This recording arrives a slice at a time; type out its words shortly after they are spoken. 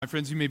My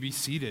friends, you may be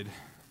seated.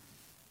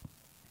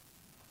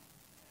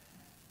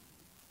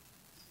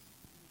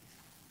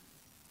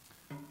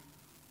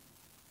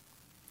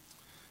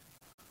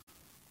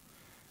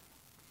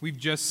 We've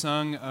just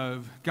sung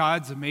of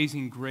God's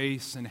amazing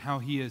grace and how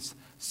He has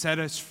set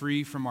us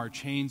free from our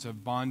chains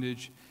of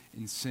bondage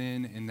and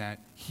sin, and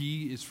that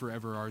He is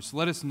forever ours.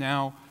 Let us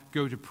now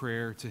go to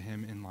prayer to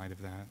Him in light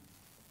of that.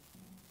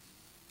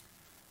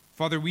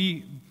 Father,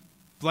 we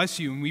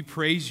bless you and we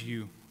praise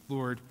you,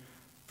 Lord,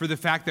 for the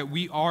fact that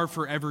we are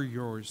forever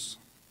yours.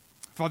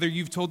 Father,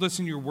 you've told us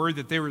in your word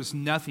that there is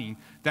nothing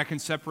that can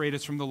separate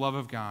us from the love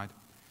of God.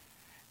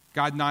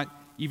 God, not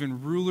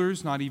even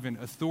rulers, not even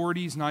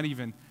authorities, not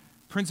even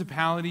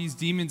principalities,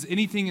 demons,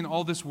 anything in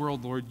all this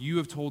world, Lord, you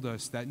have told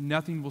us that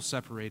nothing will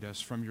separate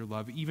us from your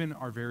love, even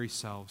our very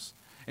selves.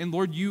 And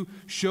Lord, you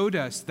showed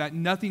us that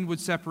nothing would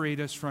separate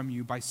us from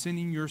you by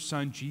sending your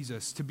Son,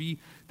 Jesus, to be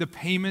the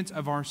payment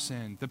of our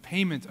sin, the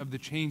payment of the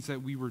chains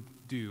that we were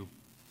due.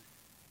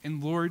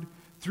 And Lord,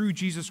 through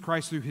Jesus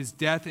Christ, through his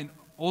death, and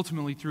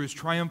ultimately through his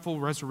triumphal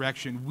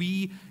resurrection,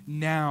 we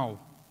now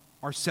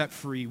are set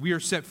free. We are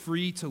set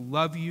free to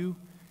love you,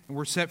 and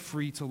we're set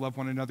free to love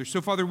one another.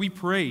 So, Father, we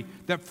pray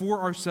that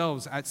for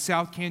ourselves at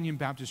South Canyon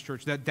Baptist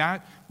Church,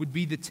 that would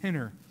be the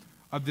tenor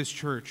of this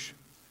church.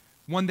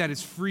 One that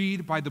is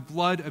freed by the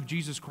blood of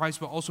Jesus Christ,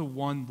 but also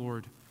one,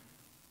 Lord,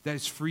 that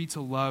is free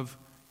to love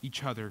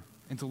each other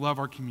and to love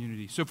our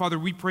community. So, Father,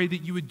 we pray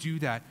that you would do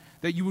that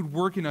you would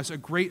work in us a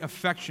great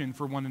affection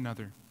for one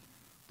another.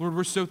 Lord,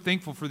 we're so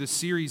thankful for this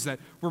series that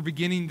we're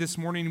beginning this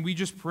morning, and we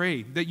just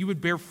pray that you would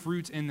bear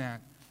fruit in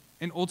that.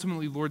 And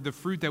ultimately, Lord, the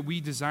fruit that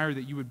we desire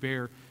that you would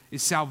bear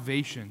is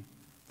salvation,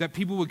 that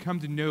people would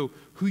come to know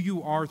who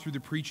you are through the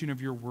preaching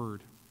of your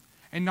word.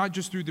 And not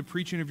just through the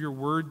preaching of your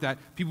word, that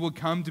people would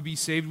come to be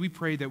saved. We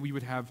pray that we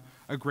would have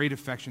a great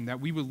affection, that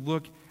we would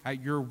look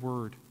at your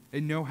word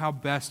and know how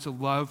best to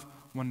love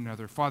one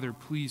another. Father,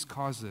 please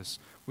cause this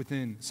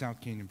within South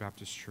Canyon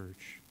Baptist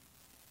Church.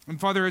 And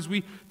Father, as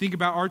we think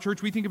about our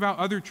church, we think about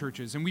other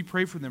churches, and we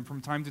pray for them from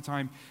time to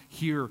time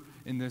here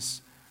in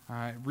this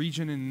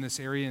region and in this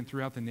area and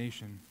throughout the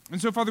nation. And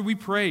so, Father, we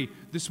pray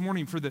this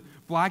morning for the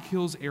Black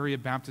Hills Area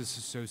Baptist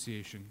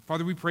Association.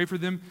 Father, we pray for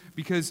them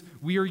because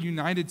we are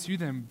united to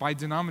them by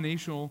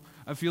denominational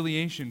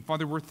affiliation.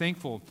 Father, we're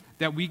thankful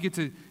that we get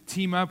to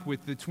team up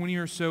with the 20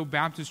 or so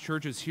Baptist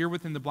churches here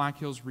within the Black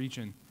Hills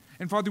region.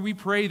 And Father, we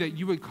pray that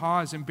you would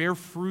cause and bear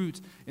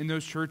fruit in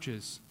those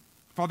churches.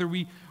 Father,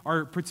 we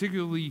are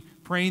particularly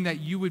praying that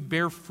you would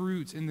bear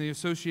fruit in the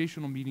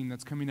associational meeting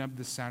that's coming up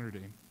this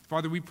Saturday.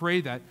 Father, we pray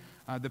that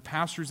the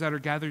pastors that are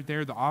gathered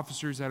there, the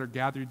officers that are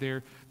gathered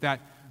there, that,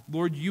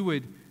 Lord, you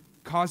would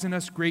cause in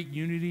us great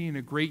unity and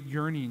a great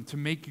yearning to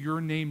make your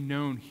name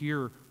known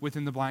here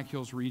within the Black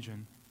Hills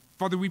region.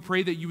 Father, we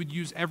pray that you would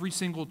use every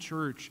single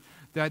church,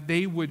 that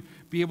they would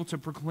be able to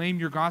proclaim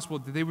your gospel,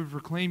 that they would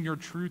proclaim your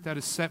truth that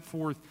is set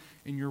forth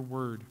in your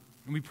word.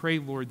 And we pray,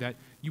 Lord, that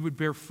you would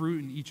bear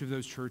fruit in each of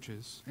those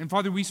churches. And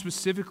Father, we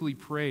specifically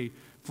pray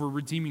for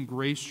Redeeming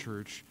Grace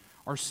Church,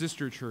 our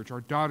sister church,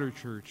 our daughter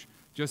church,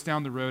 just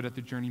down the road at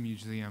the Journey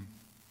Museum.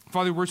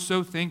 Father, we're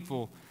so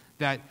thankful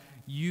that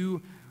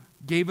you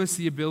gave us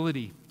the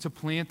ability to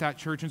plant that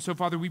church. And so,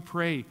 Father, we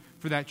pray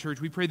for that church.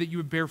 We pray that you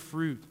would bear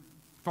fruit.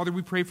 Father,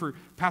 we pray for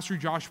Pastor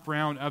Josh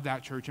Brown of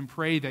that church and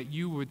pray that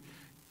you would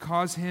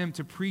cause him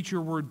to preach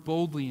your word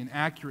boldly and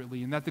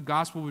accurately, and that the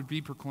gospel would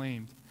be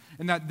proclaimed.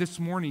 And that this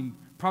morning,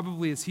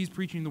 probably as he's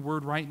preaching the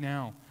word right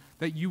now,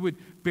 that you would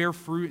bear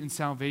fruit in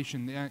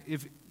salvation.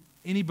 If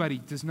anybody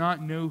does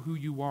not know who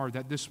you are,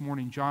 that this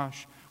morning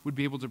Josh would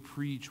be able to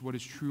preach what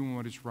is true and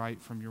what is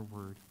right from your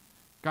word.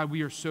 God,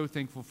 we are so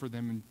thankful for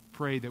them and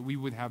pray that we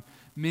would have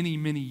many,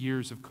 many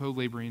years of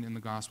co-laboring in the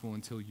gospel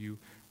until you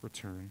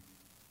return.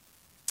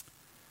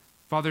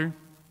 Father,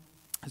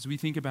 as we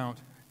think about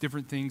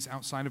different things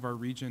outside of our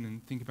region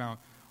and think about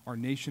our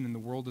nation and the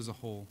world as a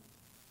whole,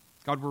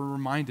 God, we're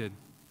reminded,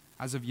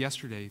 as of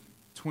yesterday,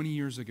 20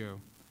 years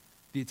ago,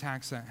 the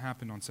attacks that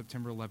happened on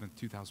September 11th,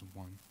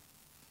 2001.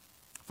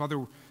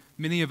 Father,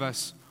 many of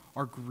us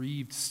are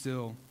grieved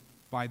still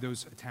by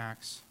those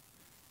attacks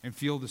and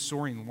feel the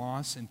soaring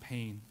loss and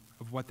pain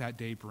of what that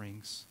day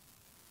brings.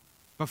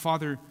 But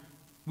Father,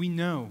 we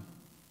know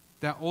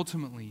that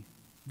ultimately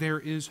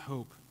there is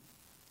hope.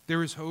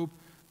 There is hope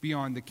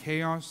beyond the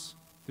chaos.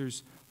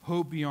 There's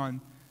hope beyond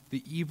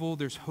the evil.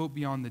 There's hope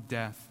beyond the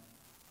death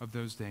of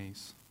those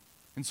days.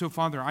 And so,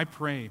 Father, I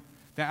pray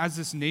that as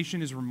this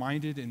nation is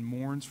reminded and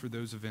mourns for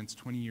those events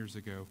 20 years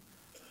ago,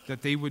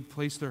 that they would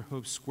place their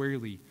hope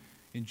squarely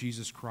in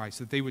Jesus Christ,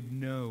 that they would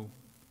know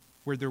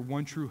where their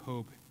one true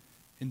hope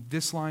in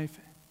this life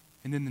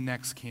and in the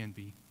next can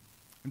be.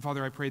 And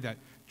Father, I pray that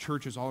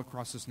churches all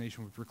across this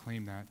nation would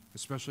proclaim that,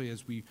 especially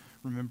as we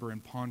remember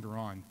and ponder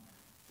on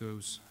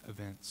those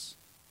events.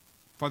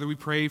 Father, we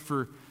pray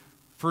for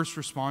first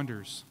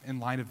responders in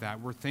light of that.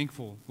 We're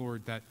thankful,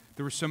 Lord, that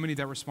there were so many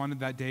that responded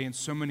that day and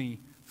so many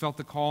felt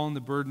the call and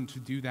the burden to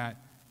do that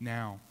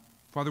now.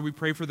 Father, we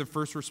pray for the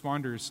first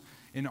responders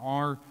in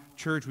our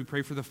church. We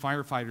pray for the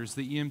firefighters,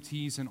 the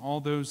EMTs, and all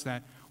those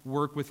that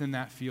work within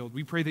that field.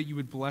 We pray that you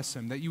would bless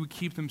them, that you would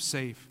keep them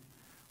safe.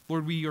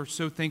 Lord, we are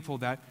so thankful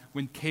that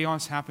when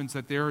chaos happens,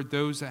 that there are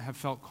those that have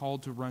felt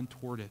called to run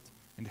toward it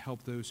and to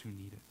help those who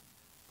need it.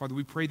 Father,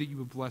 we pray that you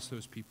would bless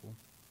those people.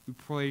 We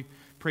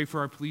pray for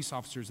our police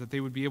officers, that they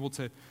would be able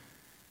to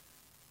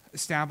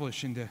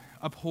establish and to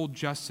uphold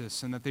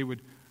justice, and that they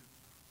would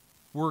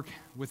work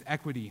with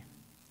equity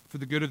for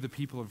the good of the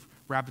people of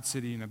Rapid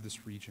City and of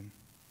this region.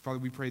 Father,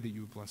 we pray that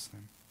you would bless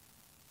them.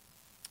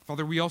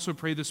 Father, we also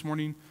pray this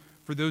morning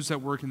for those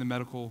that work in the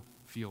medical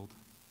field.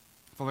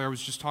 Father, I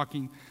was just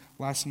talking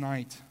last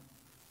night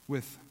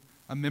with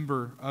a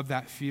member of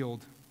that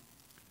field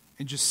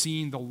and just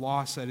seeing the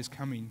loss that is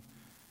coming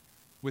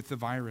with the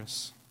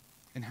virus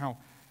and how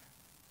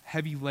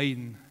heavy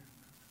laden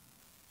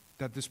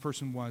that this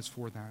person was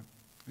for that.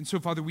 And so,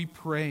 Father, we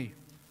pray,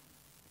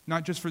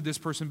 not just for this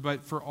person,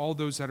 but for all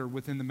those that are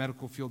within the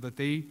medical field, that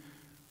they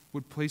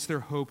would place their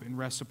hope and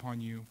rest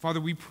upon you.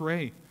 Father, we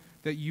pray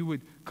that you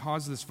would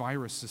cause this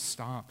virus to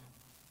stop.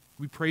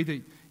 We pray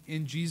that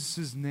in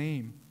Jesus'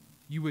 name,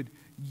 you would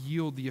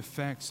yield the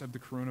effects of the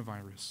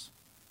coronavirus.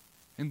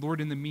 And Lord,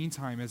 in the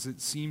meantime, as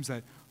it seems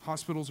that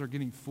hospitals are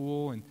getting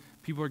full and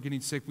people are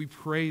getting sick, we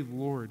pray,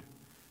 Lord,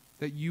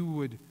 that you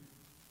would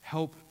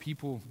help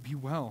people be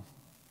well,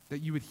 that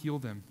you would heal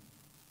them.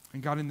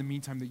 And God, in the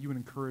meantime, that you would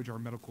encourage our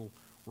medical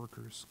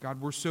workers.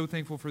 God, we're so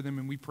thankful for them,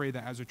 and we pray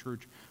that as a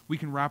church, we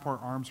can wrap our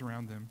arms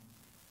around them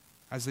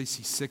as they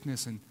see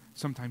sickness and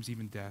sometimes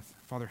even death.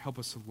 Father, help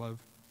us to love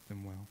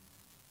them well.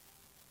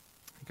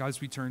 God,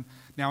 as we turn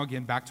now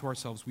again back to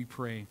ourselves, we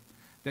pray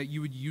that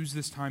you would use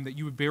this time, that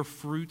you would bear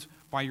fruit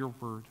by your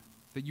word,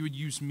 that you would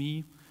use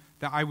me,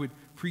 that I would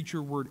preach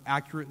your word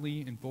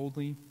accurately and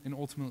boldly, and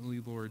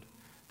ultimately, Lord,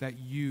 that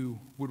you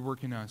would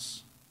work in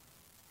us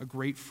a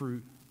great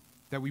fruit,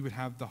 that we would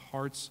have the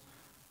hearts,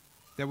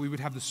 that we would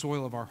have the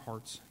soil of our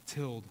hearts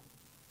tilled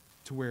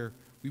to where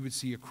we would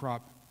see a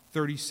crop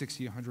 30,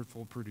 60,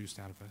 100-fold produced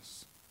out of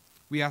us.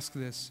 We ask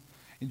this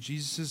in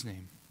Jesus'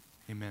 name.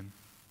 Amen.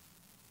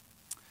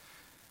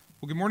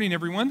 Well, good morning,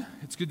 everyone.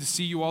 It's good to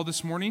see you all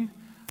this morning.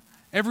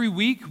 Every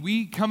week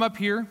we come up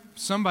here,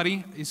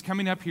 somebody is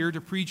coming up here to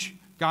preach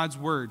God's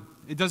word.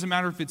 It doesn't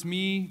matter if it's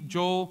me,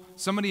 Joel,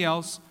 somebody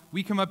else.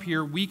 We come up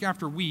here week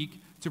after week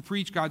to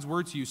preach God's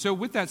word to you. So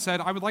with that said,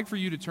 I would like for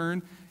you to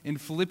turn in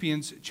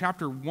Philippians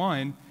chapter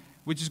 1,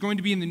 which is going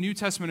to be in the New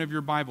Testament of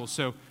your Bible.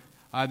 So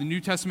the New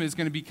Testament is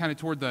going to be kind of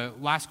toward the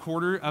last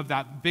quarter of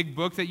that big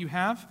book that you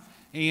have.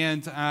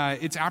 And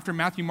it's after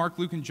Matthew, Mark,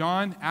 Luke, and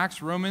John,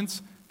 Acts,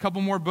 Romans, a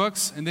couple more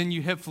books, and then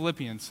you hit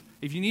Philippians.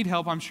 If you need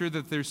help, I'm sure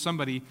that there's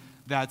somebody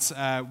that's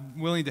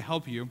willing to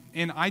help you.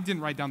 And I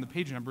didn't write down the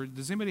page number.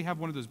 Does anybody have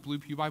one of those blue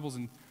pew Bibles?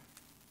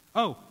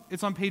 Oh,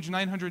 it's on page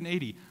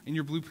 980 in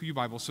your blue pew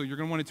Bible, so you're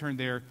going to want to turn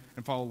there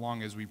and follow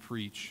along as we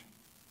preach.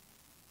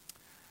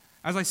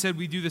 As I said,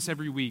 we do this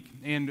every week,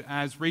 and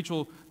as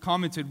Rachel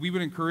commented, we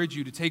would encourage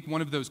you to take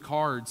one of those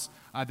cards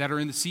that are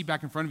in the seat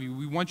back in front of you.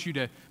 We want you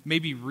to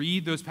maybe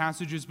read those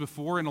passages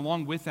before, and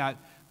along with that,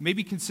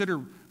 maybe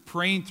consider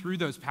praying through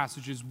those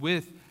passages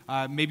with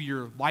maybe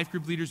your life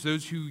group leaders,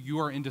 those who you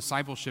are in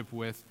discipleship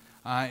with,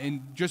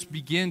 and just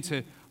begin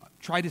to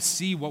try to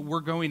see what we're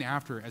going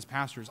after as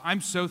pastors. I'm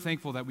so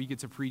thankful that we get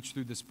to preach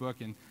through this book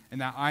and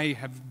that I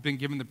have been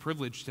given the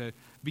privilege to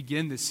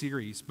begin this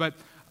series. But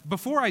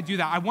before I do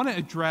that, I want to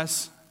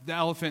address the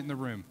elephant in the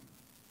room.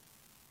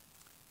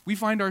 We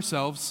find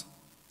ourselves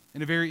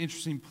in a very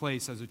interesting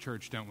place as a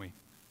church, don't we?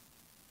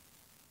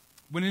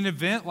 When an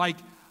event like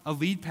a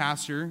lead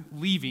pastor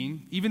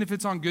leaving, even if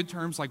it's on good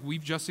terms like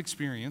we've just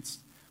experienced,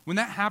 when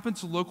that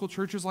happens to local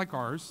churches like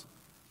ours,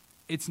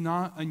 it's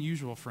not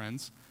unusual,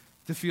 friends,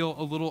 to feel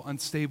a little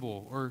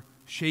unstable or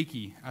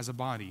shaky as a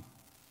body.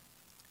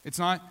 It's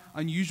not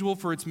unusual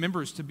for its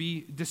members to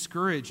be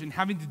discouraged and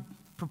having to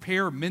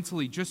prepare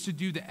mentally just to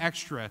do the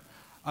extra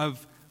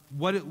of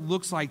what it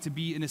looks like to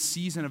be in a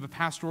season of a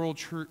pastoral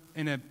church,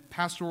 in a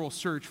pastoral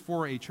search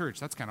for a church.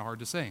 That's kind of hard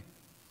to say.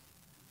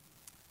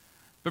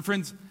 But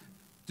friends,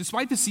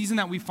 despite the season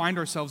that we find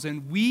ourselves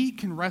in, we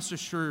can rest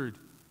assured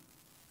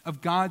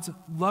of God's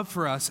love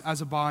for us as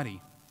a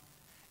body,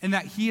 and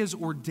that He has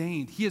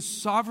ordained, He has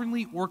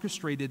sovereignly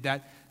orchestrated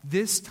that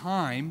this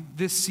time,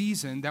 this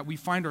season that we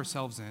find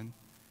ourselves in,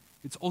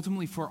 it's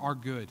ultimately for our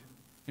good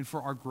and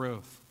for our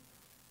growth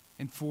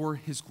and for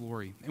His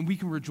glory. And we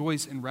can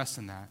rejoice and rest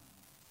in that.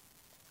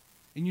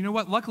 And you know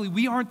what? Luckily,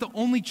 we aren't the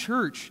only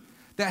church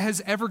that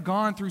has ever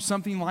gone through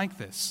something like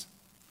this.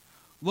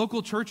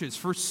 Local churches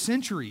for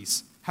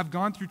centuries have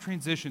gone through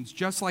transitions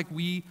just like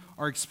we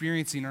are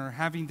experiencing and are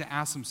having to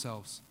ask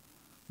themselves,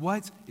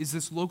 what is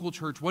this local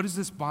church? What is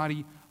this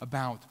body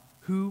about?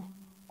 Who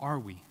are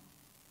we?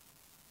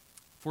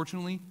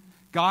 Fortunately,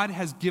 God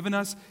has given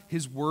us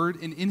His word,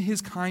 and in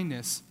His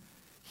kindness,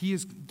 He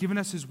has given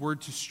us His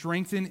word to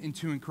strengthen and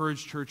to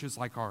encourage churches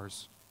like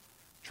ours.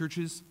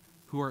 Churches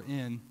who are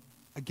in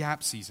a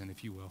gap season,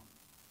 if you will.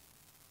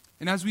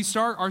 And as we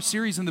start our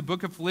series in the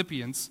book of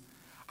Philippians,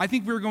 I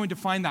think we're going to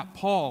find that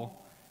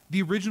Paul,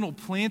 the original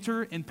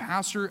planter and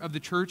pastor of the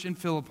church in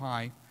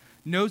Philippi,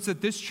 knows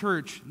that this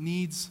church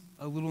needs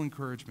a little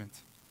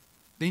encouragement.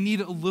 They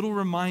need a little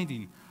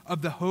reminding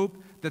of the hope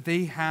that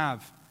they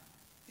have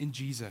in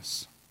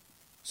Jesus.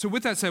 So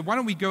with that said, why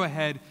don't we go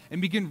ahead and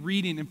begin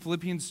reading in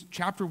Philippians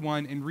chapter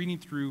 1 and reading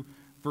through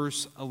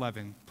verse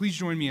 11. Please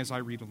join me as I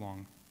read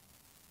along.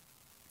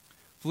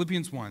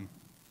 Philippians 1.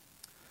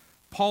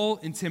 Paul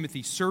and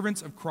Timothy,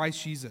 servants of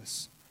Christ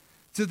Jesus,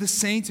 to the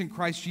saints in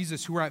Christ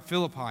Jesus who are at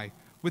Philippi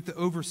with the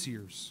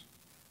overseers,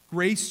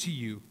 grace to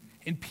you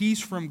and peace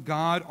from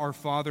God our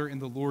Father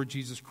and the Lord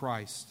Jesus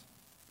Christ.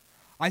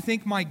 I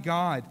thank my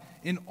God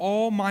in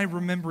all my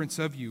remembrance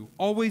of you,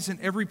 always in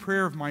every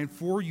prayer of mine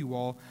for you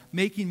all,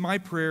 making my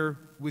prayer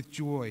with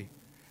joy,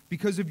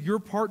 because of your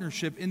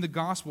partnership in the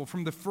gospel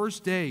from the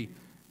first day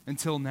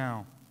until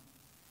now.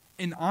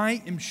 And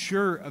I am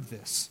sure of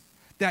this,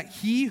 that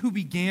he who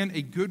began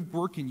a good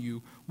work in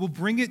you will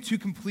bring it to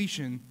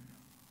completion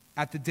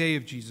at the day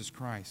of Jesus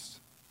Christ.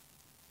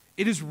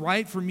 It is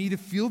right for me to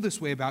feel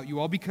this way about you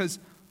all, because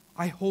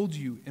I hold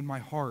you in my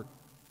heart.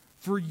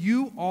 For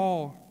you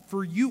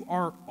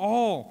are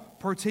all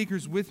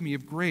partakers with me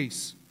of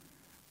grace,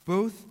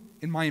 both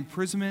in my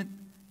imprisonment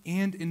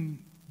and in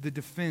the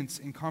defense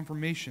and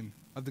confirmation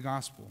of the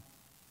gospel.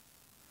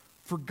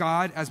 For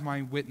God is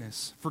my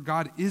witness,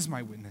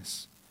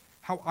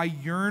 how I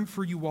yearn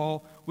for you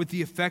all with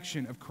the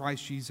affection of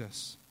Christ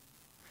Jesus.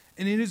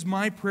 And it is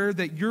my prayer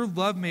that your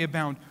love may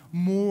abound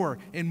more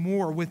and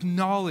more with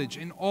knowledge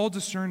and all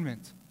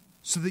discernment,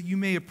 so that you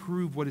may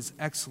approve what is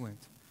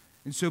excellent,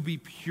 and so be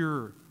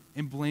pure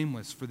and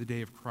blameless for the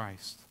day of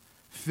Christ,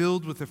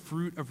 filled with the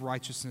fruit of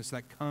righteousness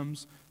that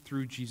comes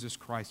through Jesus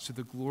Christ, to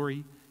the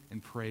glory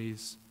and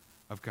praise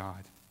of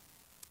God.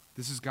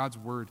 This is God's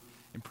word,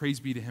 and praise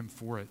be to him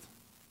for it.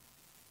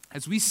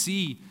 As we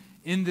see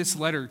in this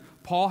letter,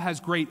 Paul has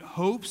great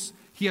hopes.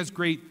 He has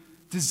great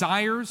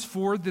desires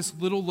for this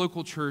little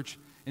local church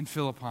in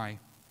Philippi.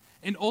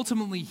 And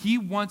ultimately, he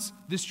wants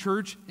this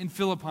church in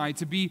Philippi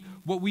to be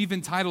what we've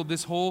entitled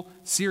this whole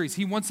series.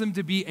 He wants them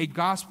to be a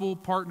gospel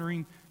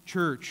partnering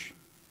church.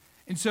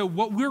 And so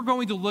what we're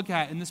going to look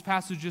at in this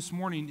passage this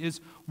morning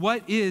is,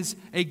 what is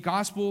a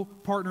gospel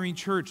partnering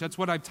church? That's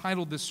what I've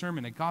titled this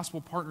sermon, a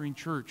gospel partnering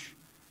church.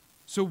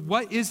 So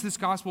what is this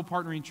gospel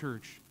partnering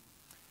church?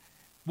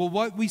 Well,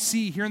 what we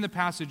see here in the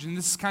passage, and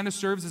this kind of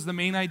serves as the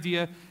main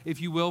idea, if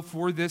you will,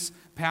 for this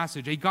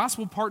passage. A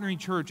gospel partnering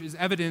church is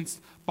evidenced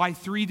by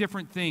three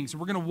different things. And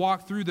we're going to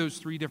walk through those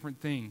three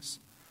different things.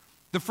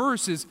 The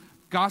first is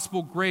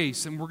gospel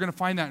grace, and we're going to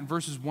find that in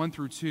verses 1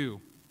 through 2.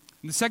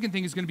 And the second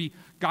thing is going to be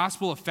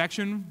gospel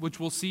affection, which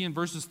we'll see in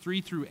verses 3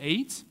 through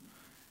 8.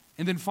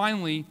 And then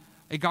finally,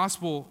 a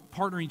gospel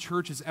partnering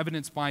church is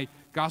evidenced by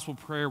gospel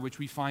prayer, which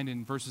we find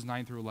in verses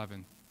 9 through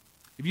 11.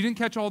 If you didn't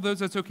catch all those,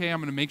 that's okay. I'm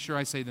going to make sure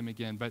I say them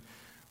again. But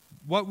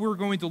what we're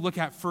going to look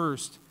at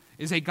first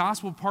is a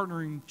gospel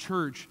partnering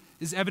church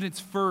is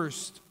evidenced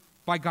first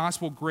by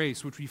gospel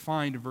grace, which we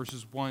find in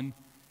verses 1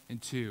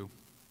 and 2.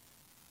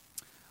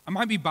 I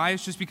might be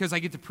biased just because I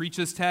get to preach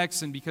this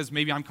text and because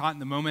maybe I'm caught in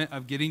the moment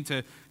of getting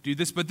to do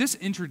this, but this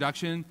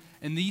introduction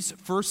and these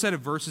first set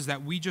of verses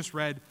that we just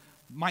read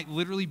might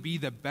literally be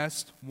the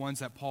best ones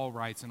that Paul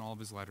writes in all of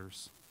his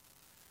letters.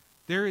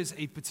 There is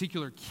a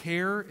particular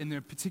care and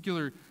a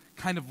particular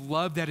kind of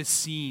love that is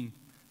seen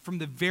from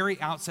the very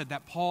outset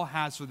that Paul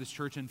has for this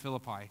church in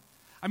Philippi.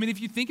 I mean,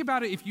 if you think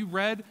about it, if you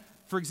read,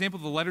 for example,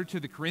 the letter to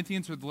the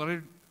Corinthians or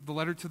the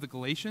letter to the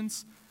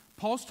Galatians,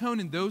 Paul's tone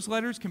in those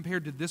letters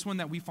compared to this one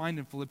that we find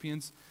in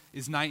Philippians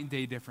is night and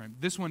day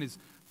different. This one is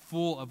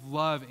full of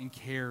love and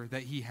care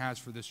that he has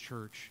for this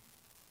church.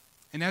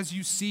 And as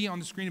you see on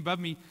the screen above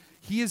me,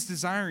 he is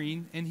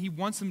desiring and he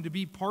wants them to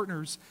be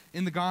partners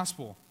in the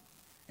gospel.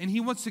 And he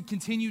wants to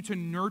continue to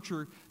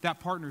nurture that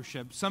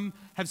partnership. Some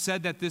have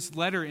said that this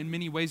letter in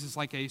many ways is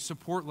like a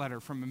support letter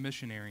from a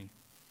missionary.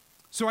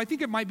 So I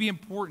think it might be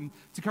important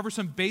to cover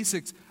some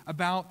basics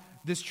about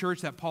this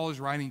church that Paul is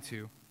writing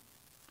to.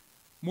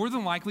 More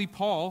than likely,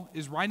 Paul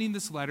is writing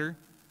this letter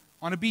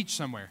on a beach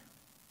somewhere.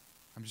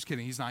 I'm just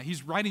kidding, he's not.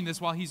 He's writing this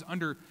while he's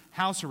under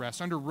house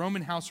arrest, under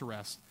Roman house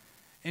arrest.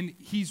 And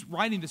he's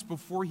writing this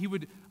before he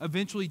would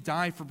eventually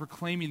die for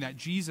proclaiming that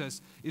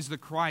Jesus is the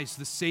Christ,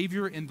 the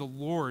Savior and the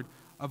Lord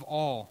of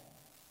all.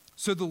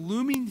 So the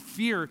looming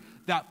fear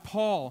that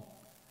Paul,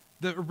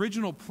 the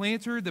original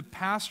planter, the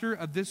pastor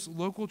of this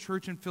local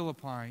church in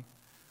Philippi,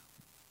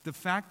 the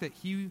fact that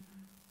he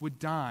would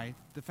die,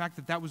 the fact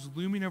that that was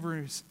looming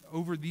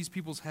over these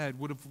people's head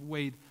would have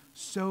weighed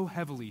so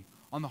heavily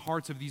on the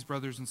hearts of these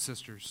brothers and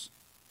sisters.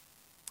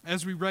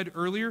 As we read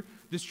earlier,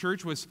 this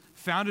church was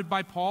founded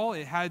by Paul.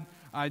 It had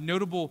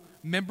notable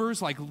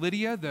members like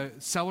Lydia, the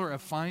seller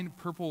of fine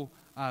purple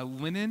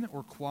linen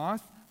or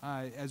cloth,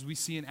 as we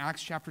see in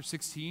Acts chapter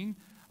 16.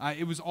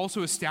 It was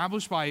also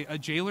established by a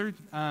jailer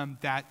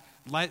that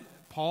let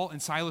Paul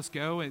and Silas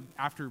go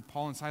after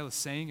Paul and Silas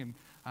sang,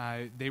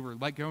 and they were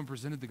let go and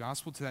presented the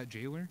gospel to that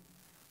jailer.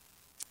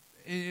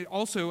 It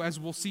also, as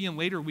we'll see in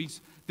later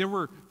weeks, there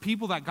were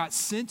people that got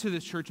sent to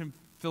this church in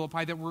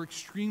Philippi that were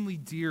extremely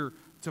dear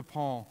to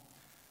Paul.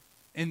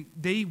 And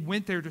they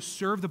went there to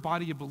serve the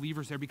body of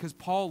believers there because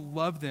Paul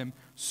loved them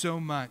so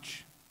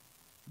much.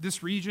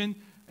 This region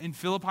in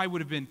Philippi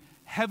would have been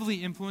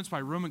heavily influenced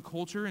by Roman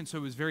culture, and so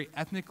it was very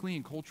ethnically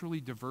and culturally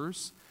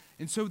diverse.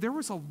 And so there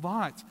was a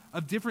lot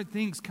of different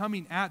things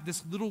coming at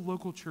this little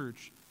local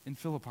church in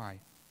Philippi.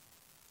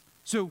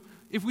 So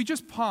if we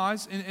just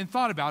pause and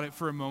thought about it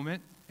for a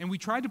moment, and we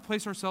tried to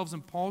place ourselves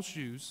in Paul's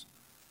shoes,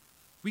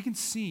 we can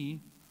see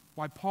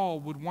why Paul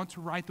would want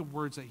to write the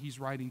words that he's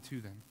writing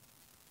to them.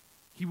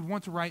 He would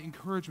want to write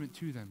encouragement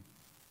to them.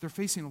 They're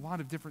facing a lot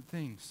of different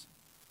things.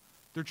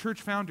 Their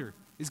church founder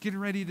is getting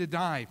ready to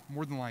die,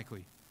 more than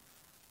likely.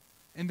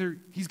 And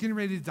he's getting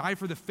ready to die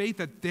for the faith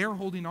that they're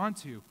holding on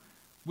to,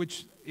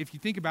 which, if you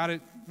think about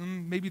it,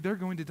 maybe they're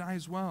going to die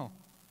as well.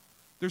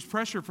 There's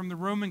pressure from the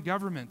Roman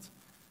government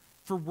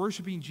for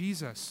worshiping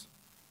Jesus.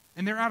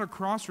 And they're at a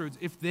crossroads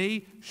if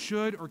they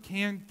should or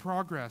can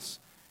progress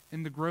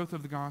in the growth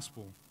of the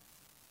gospel,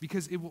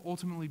 because it will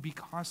ultimately be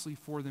costly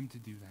for them to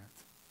do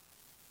that.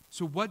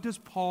 So what does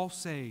Paul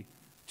say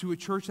to a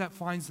church that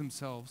finds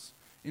themselves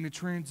in a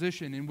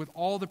transition and with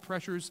all the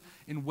pressures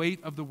and weight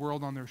of the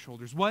world on their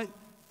shoulders? What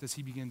does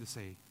he begin to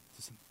say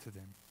to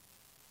them?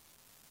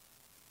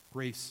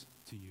 Grace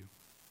to you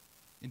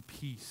and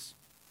peace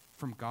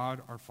from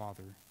God our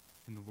Father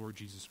and the Lord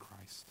Jesus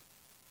Christ.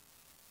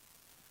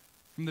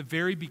 From the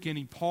very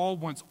beginning, Paul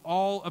wants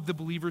all of the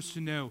believers to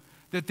know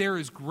that there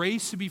is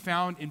grace to be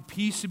found and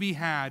peace to be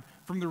had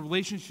from the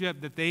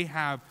relationship that they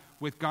have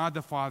with God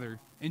the Father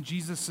and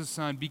Jesus the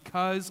Son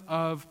because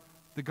of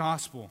the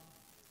gospel.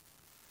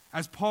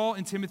 As Paul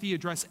and Timothy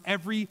address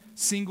every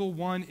single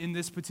one in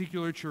this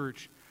particular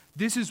church,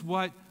 this is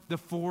what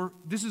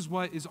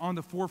is on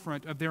the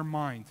forefront of their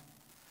mind,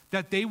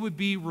 that they would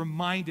be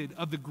reminded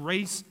of the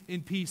grace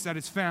and peace that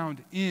is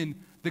found in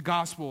the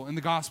gospel and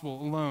the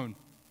gospel alone.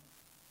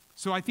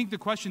 So I think the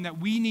question that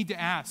we need to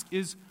ask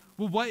is,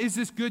 well, what is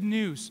this good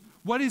news?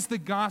 What is the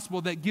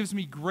gospel that gives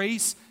me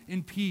grace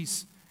and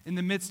peace in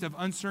the midst of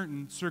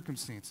uncertain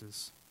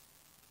circumstances?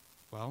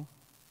 Well,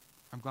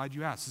 I'm glad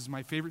you asked. This is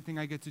my favorite thing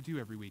I get to do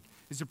every week,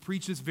 is to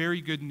preach this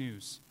very good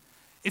news.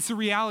 It's the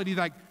reality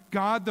that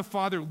God the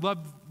Father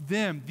loved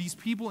them, these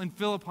people in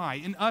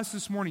Philippi, and us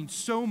this morning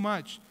so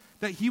much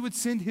that he would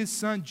send his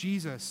son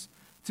Jesus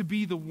to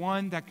be the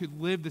one that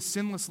could live the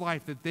sinless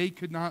life that they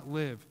could not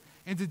live,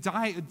 and to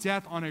die a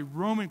death on a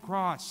Roman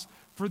cross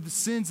for the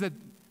sins that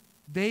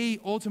they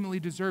ultimately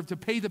deserved, to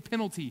pay the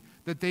penalty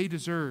that they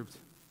deserved.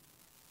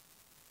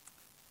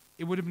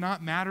 It would have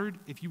not mattered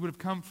if you would have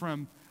come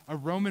from a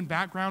Roman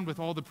background with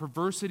all the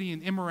perversity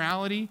and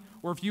immorality,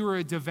 or if you were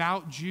a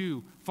devout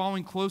Jew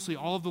following closely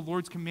all of the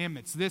Lord's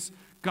commandments. This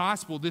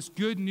gospel, this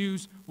good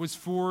news was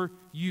for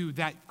you,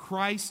 that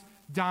Christ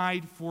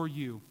died for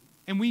you.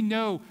 And we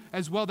know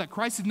as well that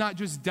Christ did not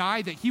just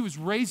die, that he was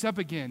raised up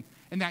again,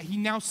 and that he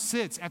now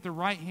sits at the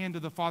right hand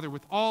of the Father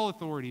with all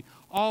authority,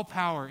 all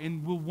power,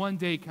 and will one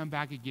day come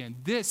back again.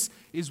 This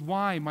is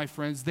why, my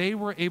friends, they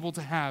were able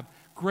to have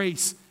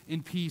grace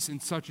and peace in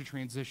such a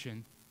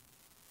transition.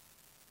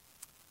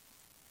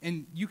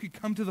 And you could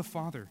come to the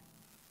Father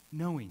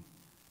knowing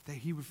that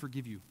he would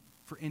forgive you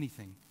for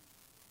anything.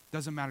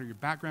 Doesn't matter your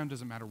background,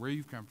 doesn't matter where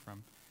you've come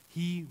from.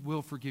 He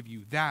will forgive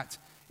you. That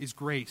is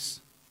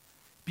grace.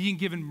 Being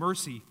given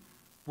mercy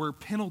where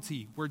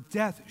penalty, where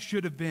death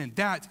should have been,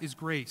 that is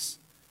grace.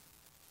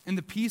 And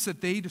the peace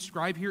that they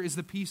describe here is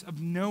the peace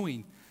of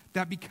knowing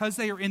that because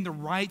they are in the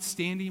right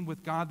standing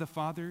with God the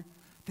Father,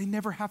 they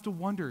never have to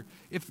wonder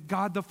if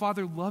God the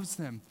Father loves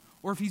them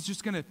or if he's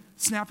just going to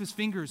snap his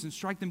fingers and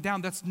strike them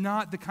down. That's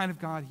not the kind of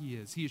God he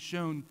is. He has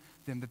shown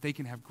them that they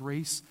can have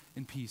grace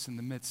and peace in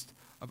the midst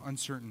of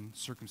uncertain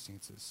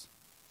circumstances.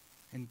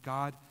 And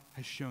God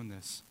has shown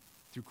this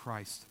through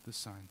Christ the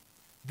Son.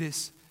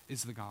 This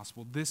is the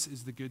gospel. This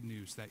is the good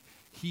news that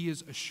he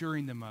is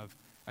assuring them of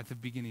at the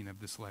beginning of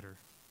this letter.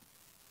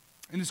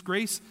 And this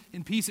grace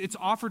and peace, it's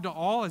offered to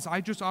all, as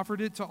I just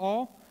offered it to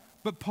all.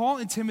 But Paul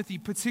and Timothy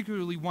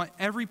particularly want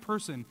every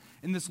person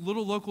in this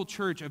little local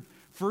church of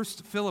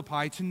First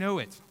Philippi to know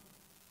it.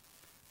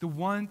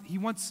 He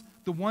wants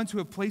the ones who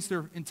have placed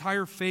their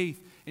entire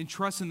faith and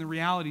trust in the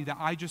reality that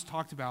I just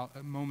talked about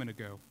a moment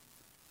ago.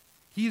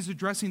 He is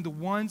addressing the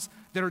ones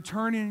that are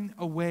turning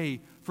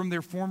away from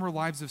their former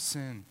lives of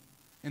sin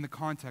in the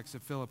context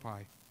of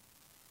Philippi.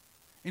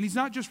 And he's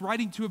not just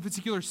writing to a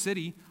particular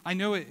city. I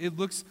know it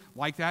looks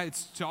like that.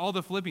 It's to all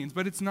the Philippians,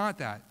 but it's not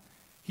that.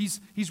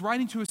 He's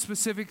writing to a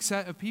specific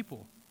set of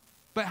people.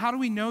 But how do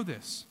we know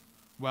this?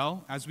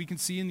 Well, as we can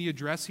see in the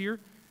address here,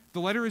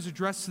 the letter is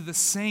addressed to the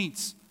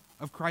saints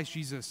of Christ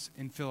Jesus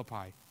in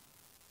Philippi,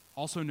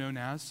 also known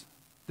as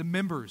the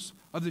members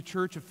of the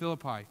church of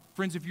Philippi.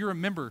 Friends, if you're a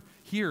member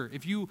here,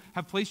 if you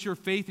have placed your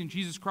faith in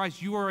Jesus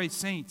Christ, you are a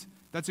saint.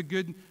 That's a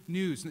good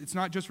news. It's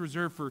not just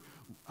reserved for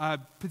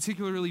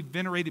particularly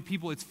venerated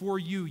people. It's for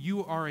you.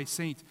 You are a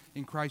saint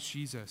in Christ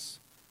Jesus.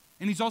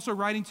 And he's also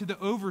writing to the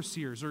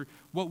overseers, or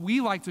what we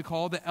like to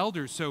call the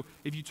elders. So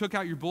if you took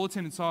out your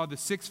bulletin and saw the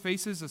 6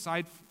 faces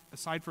aside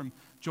from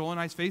Joel and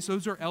I's face,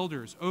 those are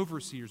elders,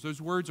 overseers.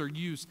 Those words are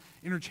used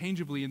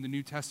interchangeably in the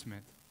New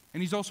Testament.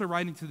 And he's also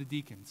writing to the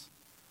deacons.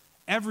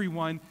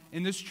 Everyone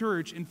in this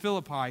church in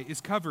Philippi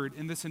is covered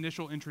in this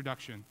initial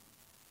introduction.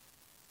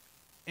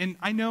 And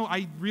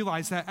I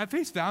realize that at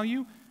face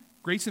value,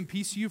 grace and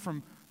peace to you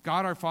from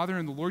God our Father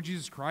and the Lord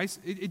Jesus Christ,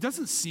 it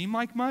doesn't seem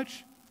like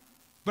much,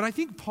 but I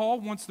think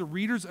Paul wants the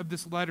readers of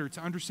this letter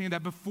to understand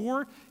that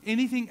before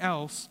anything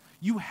else,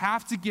 you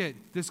have to get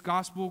this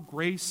gospel,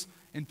 grace,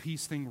 and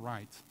peace thing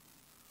right.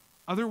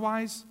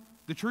 Otherwise,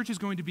 the church is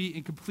going to be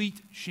in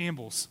complete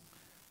shambles.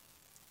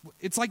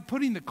 It's like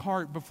putting the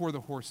cart before the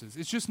horses.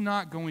 It's just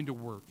not going to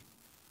work.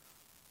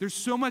 There's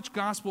so much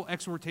gospel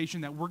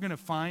exhortation that we're going to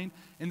find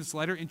in this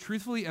letter, and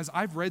truthfully, as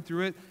I've read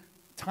through it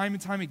time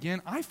and time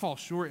again, I fall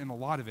short in a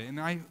lot of it, and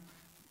I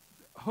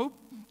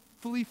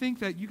hopefully think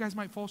that you guys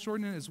might fall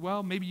short in it as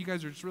well. Maybe you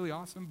guys are just really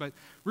awesome, but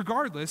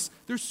regardless,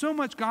 there's so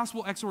much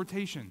gospel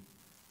exhortation.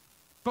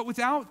 But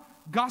without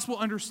gospel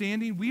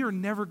understanding, we are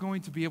never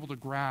going to be able to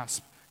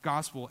grasp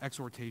gospel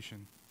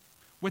exhortation.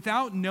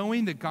 Without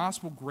knowing the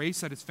gospel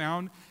grace that is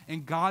found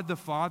in God the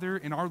Father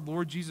and our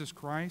Lord Jesus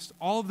Christ,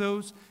 all of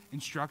those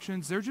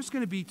instructions, they're just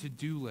going to be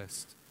to-do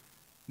lists,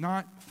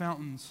 not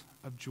fountains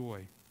of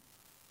joy.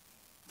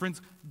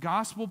 Friends,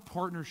 gospel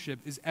partnership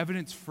is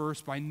evidenced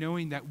first by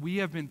knowing that we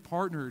have been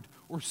partnered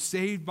or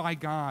saved by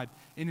God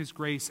in His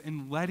grace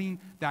and letting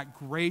that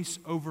grace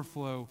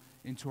overflow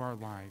into our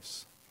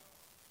lives.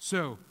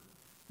 So,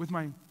 with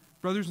my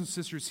brothers and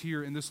sisters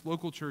here in this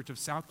local church of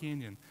South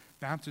Canyon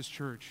Baptist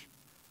Church,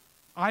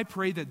 I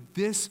pray that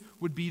this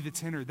would be the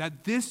tenor,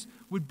 that this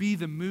would be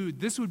the mood,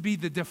 this would be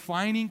the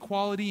defining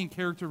quality and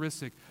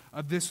characteristic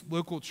of this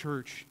local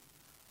church,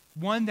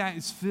 one that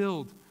is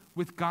filled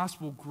with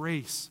gospel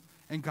grace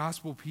and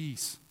gospel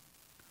peace,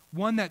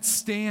 one that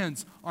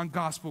stands on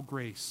gospel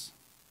grace.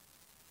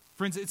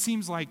 Friends, it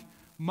seems like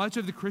much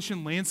of the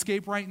Christian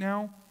landscape right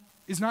now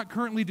is not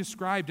currently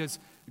described as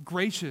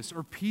gracious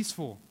or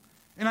peaceful,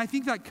 and I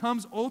think that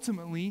comes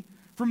ultimately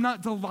from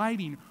not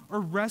delighting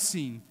or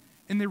resting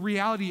in the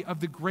reality of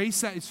the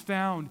grace that is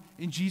found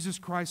in Jesus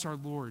Christ our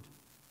Lord.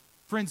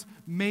 Friends,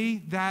 may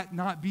that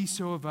not be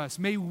so of us.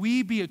 May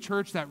we be a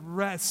church that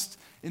rests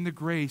in the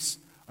grace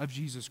of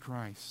Jesus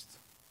Christ.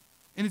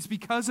 And it's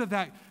because of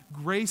that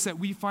grace that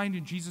we find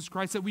in Jesus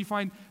Christ that we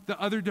find the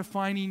other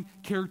defining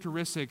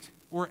characteristic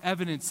or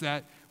evidence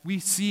that we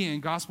see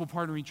in gospel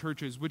partnering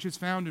churches, which is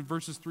found in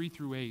verses 3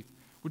 through 8,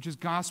 which is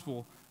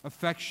gospel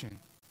affection.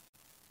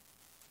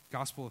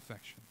 Gospel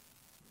affection.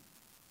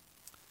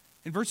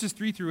 In verses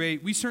 3 through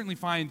 8, we certainly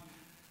find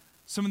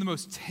some of the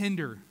most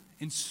tender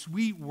and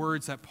sweet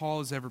words that Paul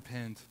has ever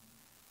penned.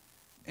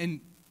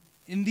 And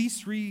in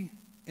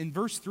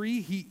verse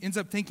 3, he ends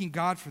up thanking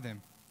God for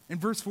them. In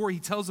verse 4, he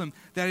tells them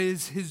that it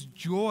is his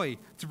joy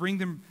to bring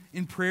them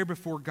in prayer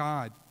before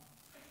God.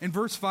 In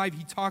verse 5,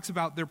 he talks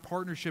about their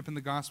partnership in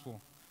the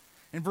gospel.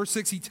 In verse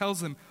 6, he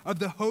tells them of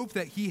the hope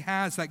that he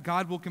has that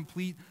God will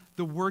complete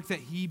the work that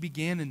he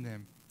began in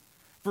them.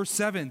 Verse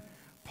 7,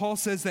 Paul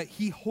says that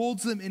he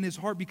holds them in his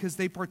heart because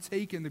they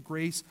partake in the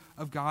grace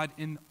of God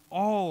in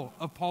all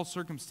of Paul's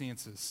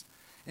circumstances.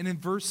 And in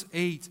verse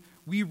 8,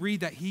 we read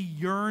that he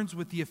yearns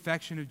with the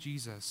affection of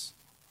Jesus.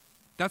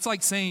 That's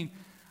like saying,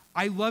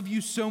 I love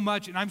you so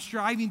much, and I'm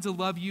striving to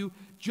love you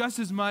just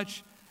as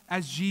much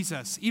as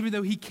Jesus, even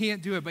though he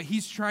can't do it. But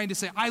he's trying to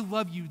say, I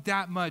love you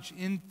that much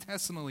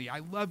intestinally. I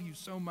love you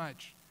so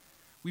much.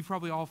 We've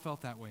probably all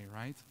felt that way,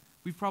 right?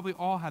 We've probably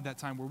all had that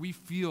time where we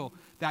feel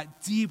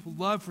that deep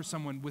love for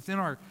someone within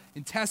our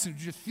intestines.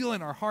 We just feel it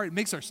in our heart. It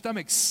makes our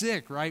stomach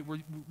sick, right?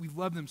 We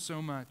love them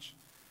so much.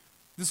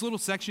 This little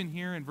section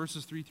here in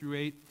verses 3 through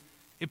 8,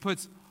 it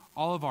puts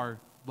all of our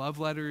love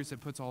letters, it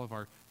puts all of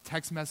our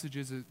text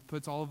messages, it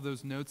puts all of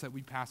those notes that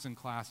we pass in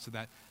class to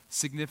that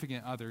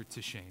significant other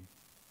to shame.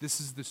 This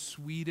is the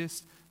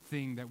sweetest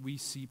thing that we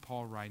see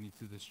Paul writing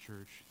to this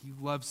church. He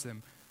loves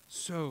them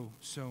so,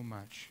 so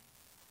much.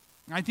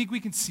 And I think we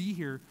can see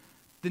here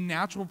the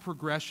natural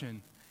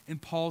progression in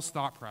Paul's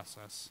thought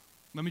process.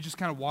 Let me just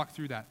kind of walk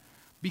through that.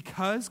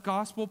 Because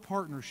gospel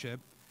partnership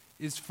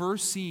is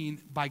first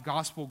seen by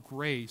gospel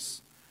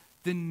grace,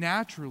 then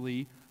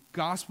naturally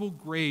gospel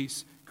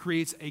grace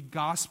creates a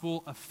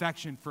gospel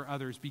affection for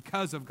others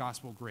because of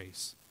gospel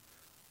grace.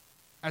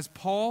 As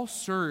Paul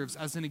serves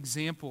as an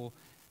example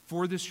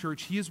for this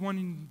church, he is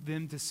wanting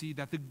them to see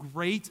that the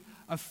great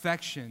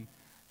affection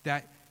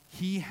that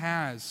he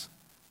has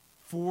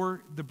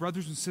for the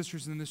brothers and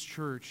sisters in this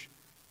church,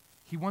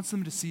 he wants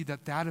them to see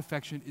that that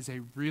affection is a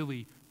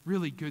really,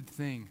 really good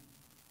thing,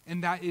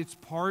 and that it's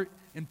part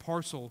and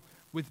parcel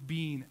with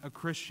being a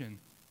Christian.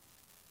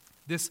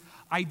 This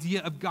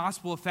idea of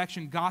gospel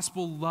affection,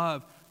 gospel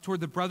love toward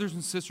the brothers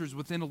and sisters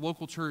within a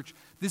local church,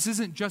 this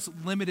isn't just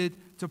limited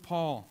to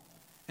Paul.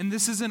 And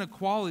this isn't a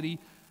quality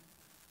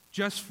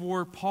just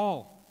for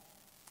Paul.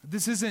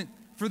 This isn't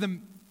for the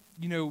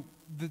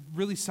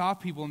really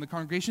soft people in the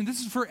congregation. This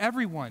is for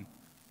everyone.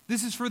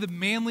 This is for the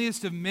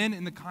manliest of men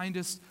and the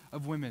kindest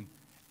of women.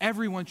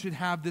 Everyone should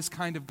have this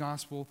kind of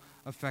gospel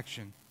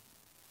affection.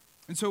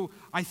 And so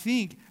I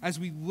think as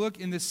we look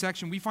in this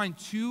section, we find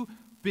two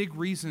big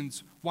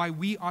reasons why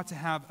we ought to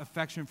have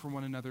affection for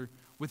one another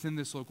within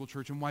this local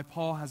church and why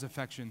Paul has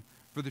affection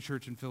for the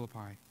church in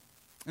Philippi.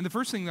 And the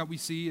first thing that we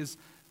see is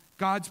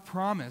God's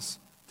promise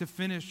to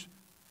finish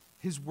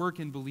his work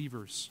in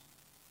believers.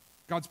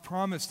 God's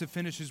promise to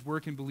finish his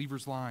work in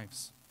believers'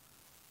 lives.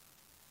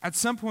 At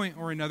some point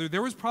or another,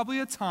 there was probably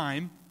a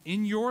time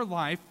in your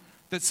life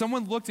that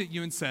someone looked at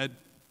you and said,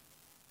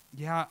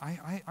 yeah,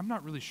 I'm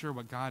not really sure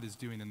what God is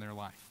doing in their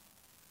life.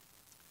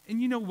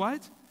 And you know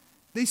what?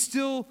 They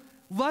still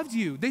loved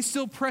you. They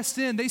still pressed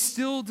in. They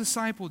still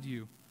discipled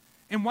you.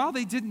 And while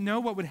they didn't know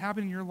what would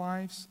happen in your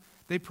lives,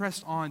 they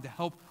pressed on to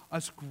help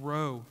us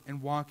grow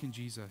and walk in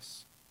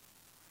Jesus.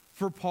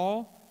 For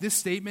Paul, this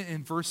statement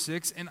in verse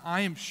 6, and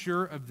I am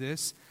sure of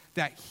this,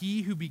 that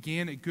he who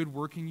began a good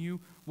work in you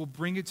will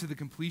bring it to the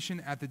completion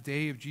at the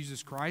day of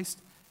Jesus Christ.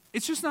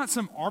 It's just not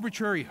some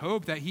arbitrary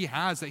hope that he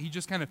has that he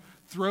just kind of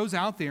throws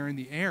out there in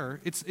the air.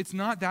 It's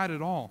not that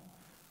at all.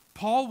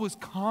 Paul was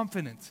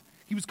confident.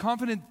 He was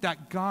confident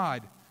that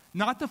God,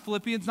 not the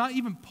Philippians, not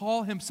even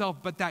Paul himself,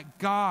 but that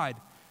God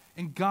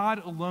and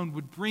God alone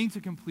would bring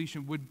to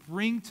completion, would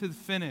bring to the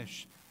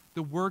finish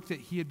the work that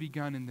he had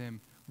begun in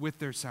them with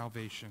their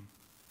salvation.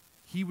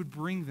 He would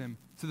bring them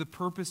to the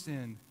purposed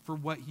end for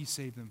what he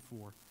saved them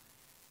for.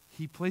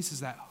 He places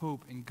that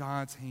hope in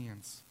God's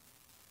hands.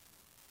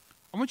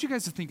 I want you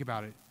guys to think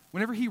about it.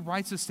 Whenever he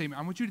writes this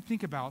statement, I want you to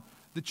think about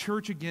the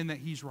church again that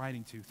he's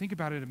writing to. Think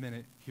about it a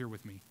minute here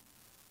with me.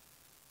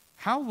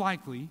 How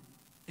likely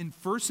in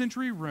first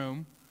century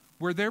Rome,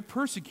 where they're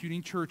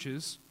persecuting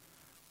churches,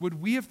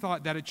 would we have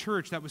thought that a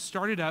church that was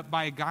started up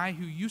by a guy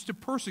who used to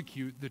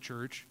persecute the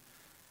church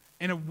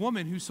and a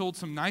woman who sold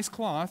some nice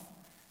cloth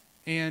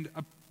and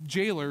a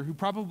jailer who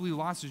probably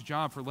lost his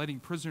job for letting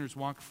prisoners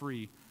walk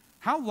free,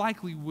 how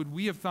likely would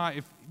we have thought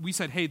if we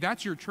said, hey,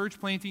 that's your church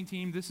planting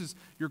team, this is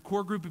your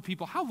core group of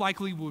people, how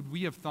likely would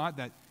we have thought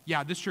that,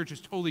 yeah, this church is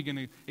totally going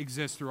to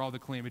exist through all the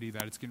calamity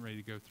that it's getting ready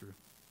to go through?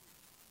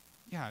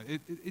 Yeah,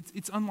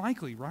 it's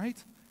unlikely,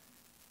 right?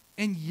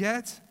 And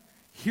yet,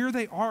 here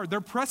they are. They're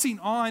pressing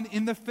on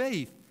in the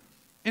faith.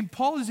 And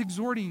Paul is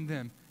exhorting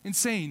them and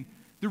saying,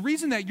 the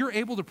reason that you're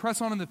able to press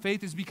on in the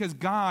faith is because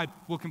God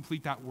will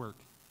complete that work.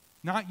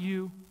 Not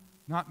you,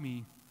 not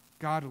me,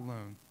 God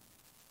alone.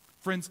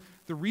 Friends,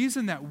 the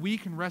reason that we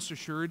can rest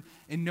assured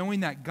in knowing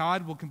that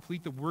God will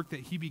complete the work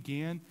that he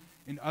began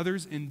in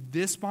others in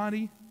this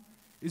body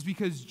is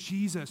because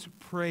Jesus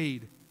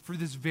prayed for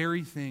this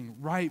very thing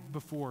right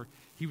before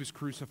he was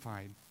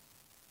crucified.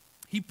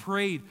 He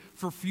prayed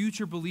for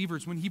future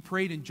believers when he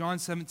prayed in John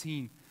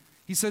 17.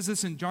 He says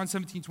this in John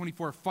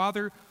 17:24,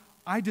 Father,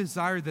 I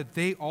desire that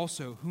they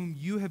also, whom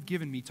you have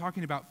given me,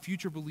 talking about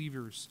future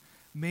believers,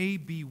 may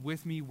be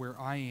with me where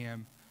I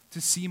am, to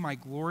see my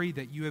glory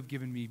that you have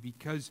given me,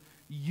 because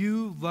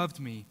you loved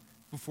me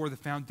before the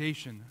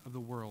foundation of the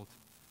world.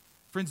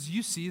 Friends, do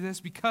you see this?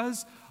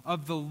 Because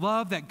of the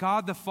love that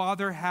God the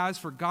Father has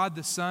for God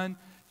the Son,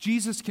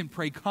 Jesus can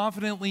pray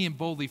confidently and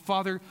boldly,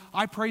 Father,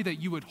 I pray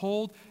that you would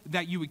hold,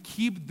 that you would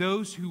keep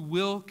those who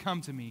will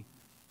come to me,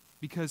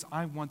 because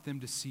I want them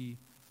to see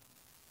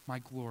my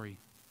glory,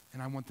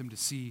 and I want them to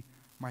see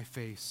my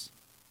face.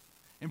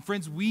 And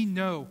friends, we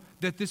know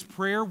that this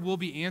prayer will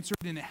be answered,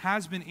 and it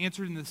has been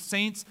answered in the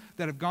saints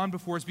that have gone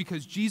before us,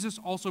 because Jesus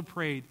also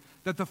prayed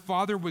that the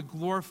Father would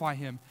glorify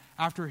him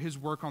after his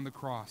work on the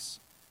cross.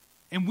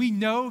 And we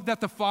know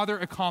that the Father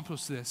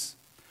accomplished this.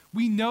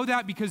 We know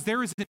that because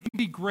there is an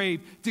empty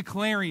grave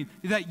declaring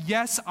that,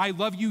 yes, I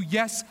love you,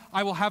 yes,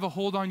 I will have a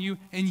hold on you,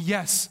 and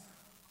yes,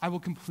 I will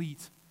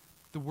complete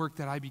the work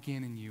that I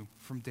began in you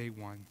from day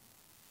one.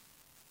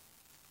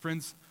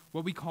 Friends,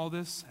 what we call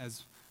this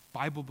as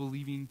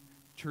Bible-believing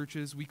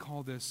churches, we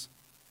call this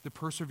the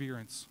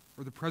perseverance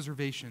or the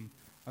preservation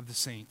of the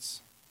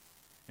saints.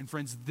 And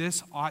friends,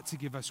 this ought to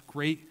give us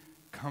great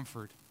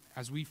comfort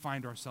as we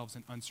find ourselves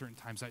in uncertain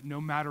times, that no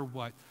matter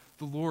what,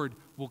 the Lord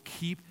will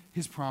keep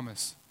his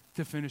promise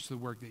to finish the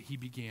work that he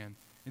began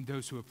in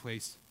those who have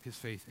placed his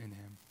faith in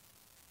him.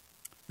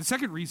 The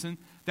second reason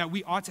that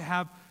we ought to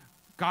have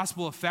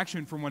gospel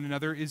affection for one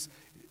another is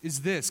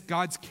this: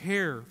 God's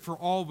care for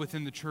all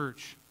within the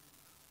church.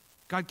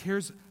 God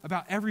cares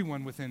about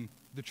everyone within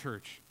the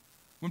church.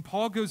 When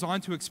Paul goes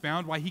on to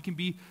expound why he can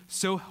be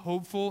so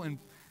hopeful in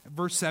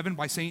verse 7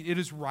 by saying, it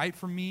is right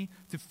for me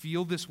to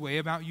feel this way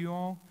about you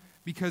all,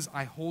 because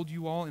I hold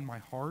you all in my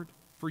heart,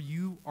 for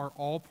you are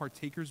all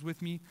partakers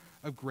with me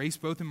of grace,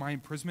 both in my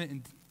imprisonment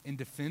and in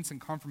defense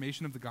and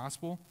confirmation of the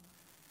gospel.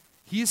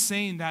 He is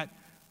saying that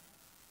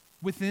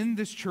within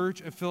this church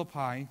of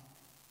Philippi,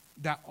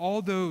 that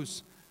all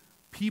those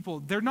people,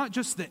 they're not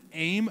just the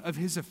aim of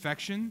his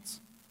affections,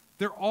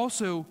 they're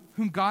also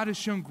whom God has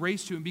shown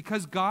grace to. And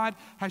because God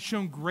has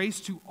shown grace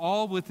to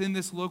all within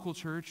this local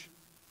church,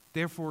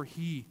 therefore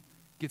he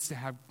gets to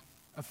have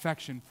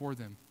affection for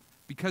them.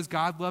 Because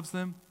God loves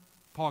them,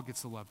 Paul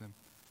gets to love them.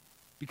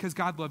 Because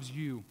God loves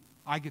you,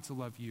 I get to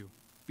love you.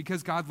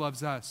 Because God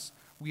loves us,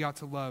 we ought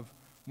to love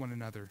one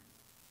another.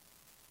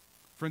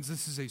 Friends,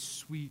 this is a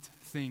sweet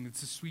thing.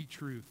 It's a sweet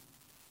truth.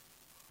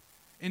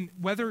 And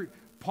whether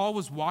Paul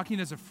was walking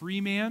as a free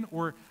man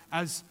or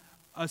as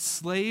a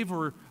slave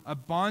or a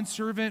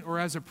bondservant or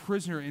as a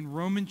prisoner in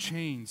Roman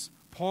chains,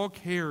 Paul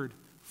cared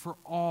for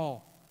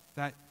all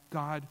that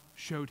God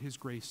showed his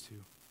grace to.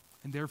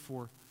 And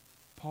therefore,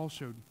 Paul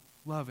showed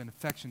love and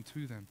affection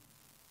to them.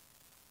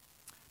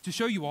 To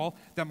show you all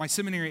that my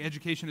seminary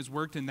education has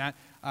worked and that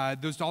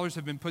those dollars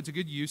have been put to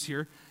good use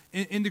here,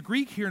 in the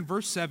Greek here in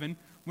verse 7,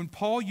 when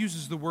Paul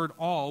uses the word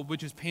all,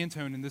 which is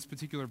pantone in this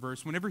particular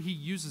verse, whenever he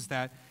uses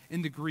that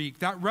in the Greek,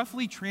 that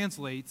roughly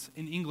translates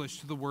in English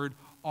to the word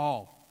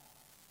all.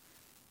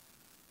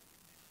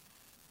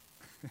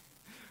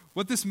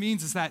 What this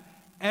means is that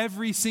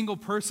every single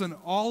person,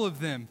 all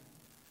of them,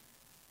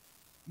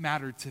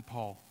 mattered to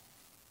Paul.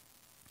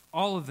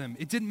 All of them.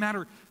 It didn't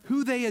matter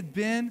who they had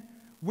been,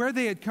 where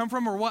they had come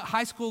from, or what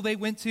high school they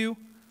went to.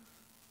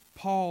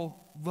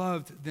 Paul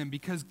loved them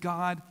because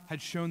God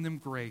had shown them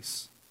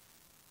grace.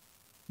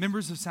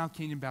 Members of South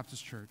Canyon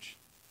Baptist Church,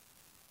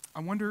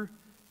 I wonder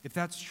if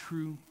that's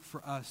true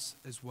for us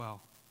as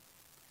well.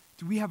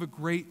 Do we have a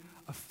great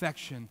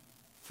affection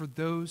for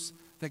those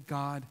that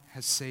God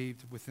has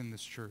saved within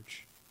this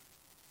church?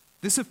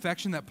 This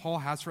affection that Paul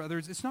has for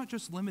others, it's not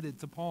just limited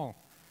to Paul.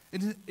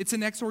 It's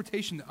an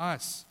exhortation to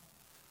us.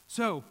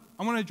 So,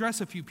 I want to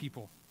address a few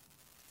people.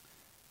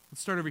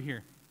 Let's start over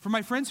here. For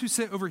my friends who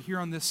sit over here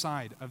on this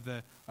side of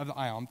the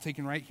aisle, I'm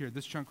taking right here,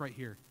 this chunk right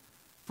here.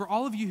 For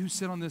all of you who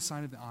sit on this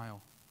side of the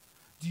aisle,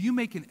 do you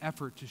make an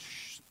effort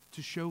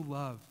to show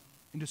love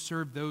and to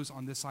serve those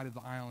on this side of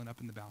the aisle and up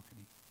in the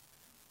balcony?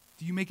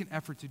 Do you make an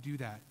effort to do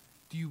that?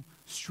 Do you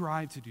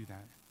strive to do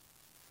that?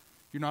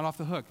 You're not off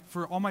the hook.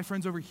 For all my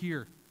friends over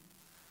here,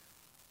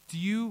 do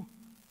you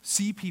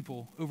see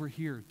people over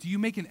here? Do you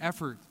make an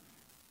effort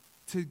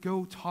to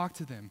go talk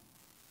to them?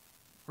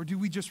 Or do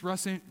we just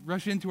rush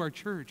into our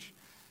church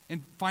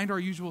and find our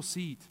usual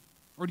seat?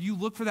 Or do you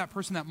look for that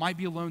person that might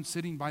be alone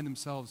sitting by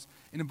themselves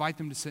and invite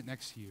them to sit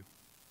next to you?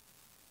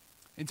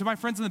 And to my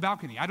friends in the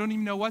balcony, I don't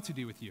even know what to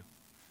do with you.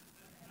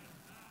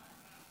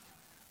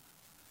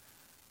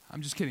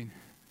 I'm just kidding.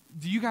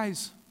 Do you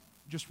guys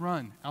just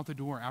run out the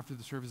door after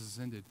the service is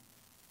ended?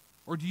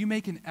 Or do you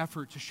make an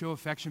effort to show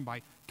affection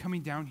by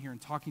coming down here and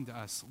talking to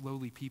us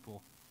lowly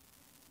people?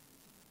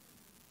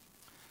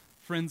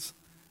 Friends,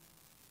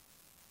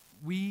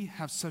 we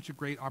have such a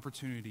great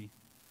opportunity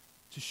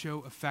to show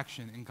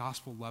affection and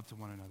gospel love to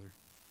one another.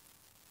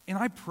 And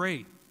I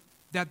pray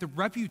that the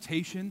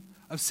reputation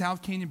of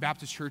South Canyon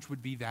Baptist Church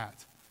would be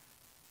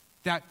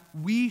that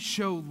we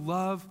show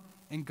love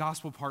and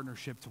gospel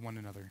partnership to one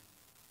another,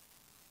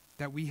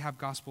 that we have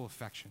gospel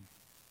affection.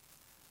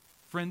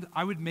 Friend,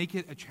 I would make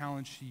it a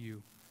challenge to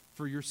you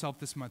for yourself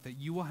this month that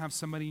you will have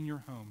somebody in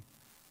your home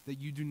that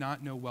you do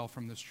not know well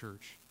from this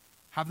church.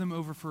 Have them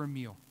over for a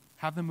meal.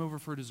 Have them over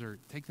for dessert.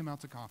 Take them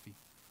out to coffee.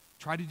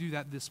 Try to do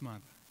that this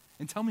month.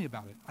 And tell me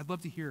about it. I'd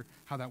love to hear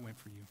how that went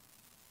for you.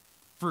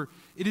 For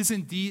it is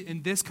indeed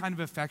in this kind of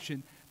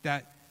affection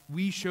that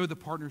we show the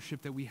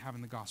partnership that we have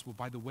in the gospel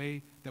by the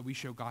way that we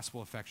show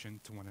gospel affection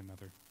to one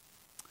another.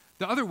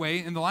 The other way,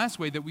 and the last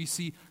way that we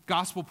see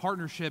gospel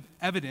partnership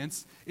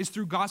evidence is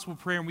through gospel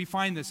prayer, and we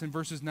find this in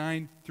verses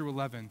 9 through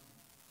 11.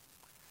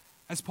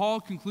 As Paul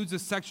concludes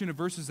this section of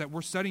verses that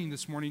we're studying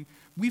this morning,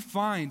 we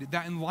find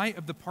that in light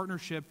of the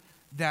partnership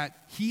that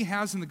he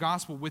has in the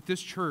gospel with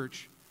this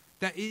church,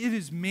 that it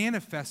is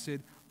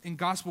manifested in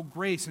gospel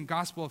grace and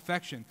gospel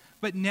affection.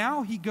 But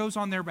now he goes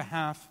on their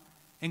behalf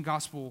in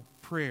gospel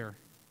prayer.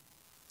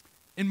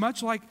 And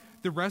much like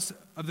the rest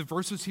of the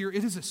verses here,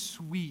 it is a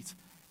sweet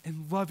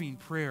and loving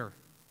prayer.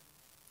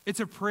 It's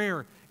a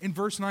prayer in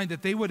verse 9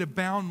 that they would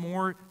abound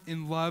more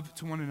in love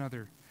to one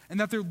another, and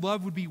that their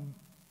love would be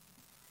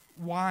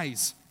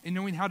wise in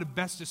knowing how to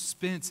best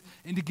dispense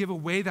and to give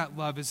away that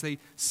love as they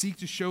seek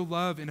to show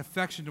love and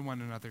affection to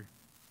one another.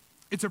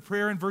 It's a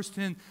prayer in verse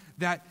 10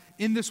 that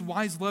in this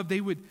wise love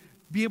they would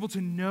be able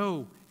to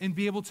know and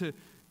be able to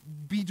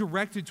be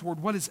directed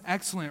toward what is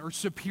excellent or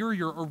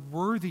superior or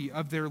worthy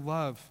of their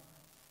love,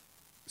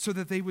 so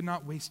that they would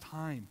not waste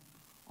time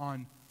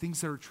on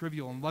things that are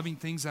trivial and loving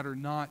things that are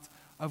not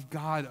of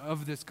God,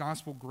 of this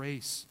gospel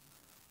grace.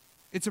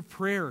 It's a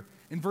prayer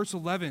in verse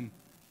 11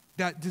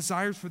 that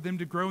desires for them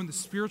to grow in the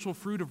spiritual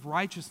fruit of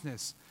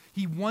righteousness.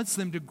 He wants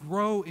them to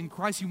grow in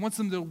Christ. He wants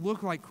them to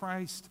look like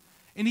Christ.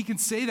 And he can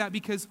say that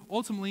because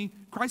ultimately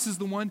Christ is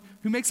the one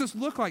who makes us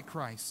look like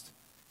Christ.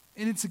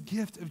 And it's a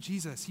gift of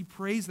Jesus. He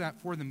prays that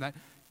for them, that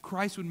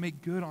Christ would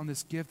make good on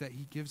this gift that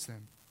he gives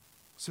them,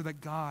 so that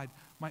God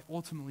might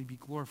ultimately be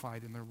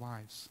glorified in their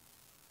lives.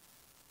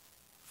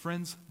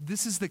 Friends,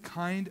 this is the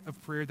kind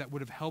of prayer that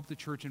would have helped the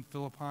church in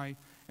Philippi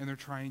in their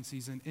trying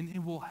season, and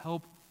it will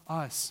help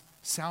us,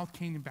 South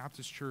Canyon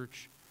Baptist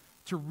Church,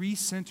 to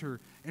recenter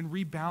and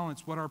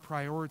rebalance what our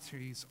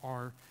priorities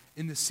are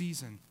in this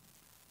season.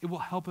 It will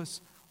help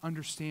us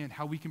understand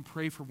how we can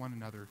pray for one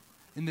another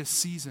in this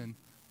season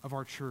of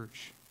our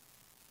church.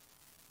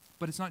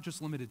 But it's not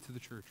just limited to the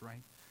church,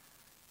 right?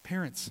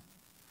 Parents,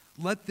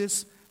 let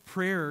this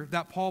prayer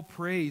that Paul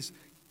prays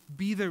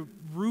be the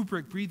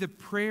rubric, be the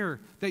prayer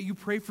that you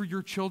pray for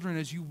your children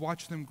as you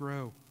watch them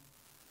grow.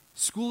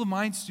 School of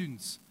Mind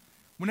students,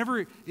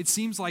 Whenever it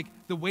seems like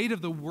the weight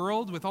of the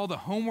world with all the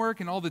homework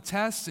and all the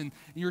tests, and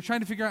you're trying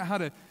to figure out how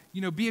to,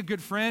 be a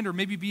good friend or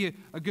maybe be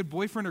a good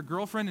boyfriend or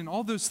girlfriend, and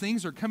all those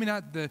things are coming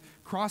at the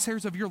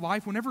crosshairs of your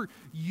life, whenever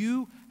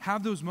you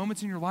have those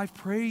moments in your life,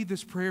 pray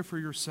this prayer for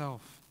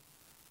yourself.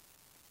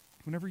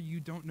 Whenever you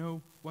don't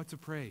know what to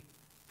pray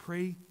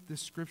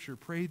this scripture,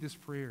 pray this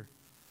prayer.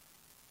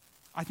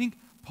 I think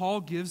Paul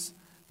gives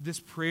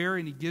this prayer,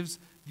 and he gives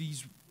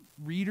these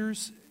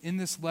readers in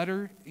this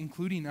letter,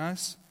 including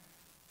us,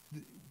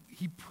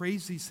 he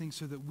prays these things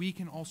so that we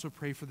can also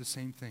pray for the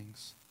same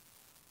things.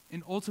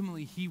 And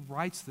ultimately, he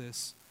writes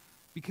this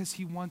because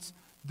he wants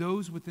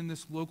those within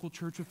this local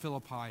church of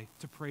Philippi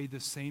to pray the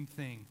same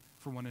thing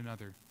for one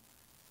another.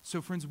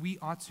 So friends, we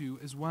ought to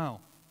as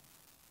well.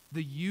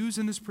 The yous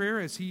in this prayer,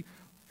 as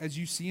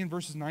you see in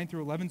verses 9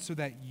 through 11, so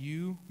that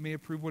you may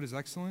approve what is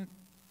excellent,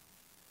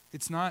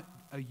 it's not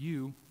a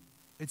you,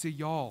 it's a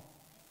y'all.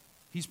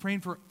 He's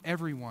praying for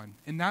everyone,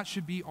 and that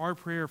should be our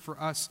prayer for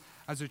us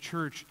as a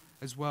church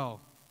as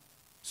well.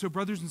 So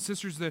brothers and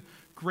sisters, the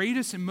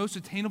greatest and most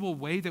attainable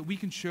way that we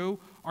can show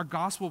our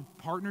gospel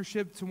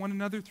partnership to one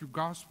another through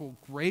gospel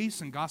grace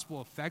and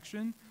gospel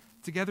affection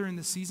together in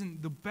this season,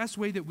 the best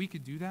way that we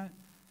could do that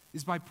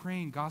is by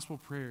praying gospel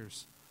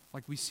prayers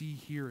like we see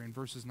here in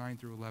verses 9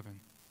 through 11.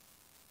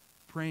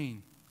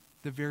 Praying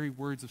the very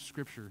words of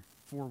Scripture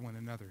for one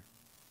another.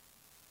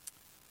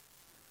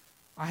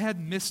 I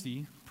had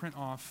Misty print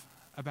off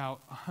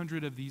about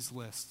 100 of these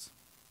lists.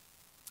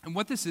 And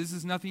what this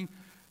is nothing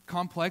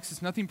complex,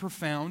 it's nothing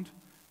profound,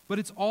 but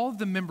it's all of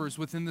the members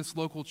within this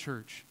local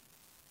church.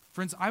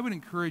 Friends, I would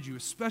encourage you,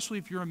 especially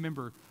if you're a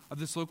member of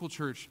this local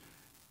church,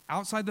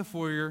 outside the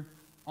foyer,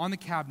 on the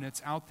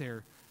cabinets out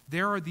there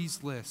are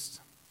these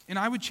lists. And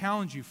I would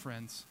challenge you,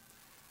 friends,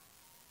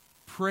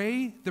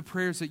 pray the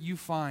prayers that you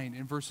find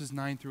in verses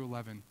 9 through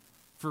 11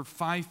 for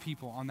 5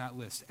 people on that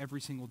list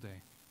every single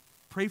day.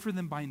 Pray for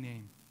them by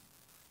name.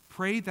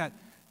 Pray that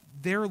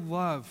their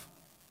love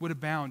would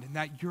abound and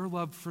that your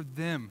love for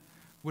them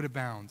would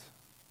abound.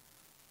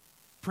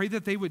 Pray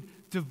that they would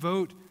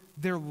devote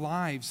their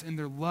lives and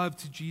their love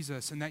to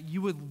Jesus and that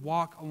you would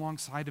walk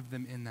alongside of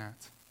them in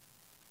that.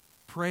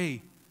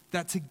 Pray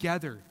that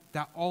together,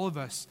 that all of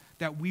us,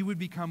 that we would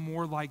become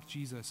more like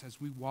Jesus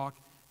as we walk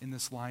in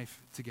this life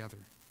together.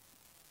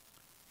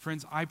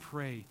 Friends, I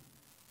pray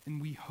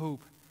and we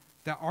hope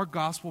that our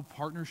gospel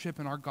partnership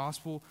and our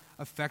gospel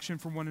affection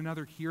for one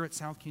another here at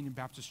South Canyon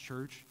Baptist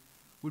Church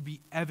would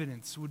be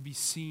evidence, would be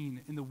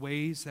seen in the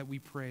ways that we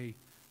pray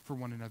for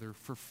one another,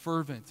 for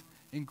fervent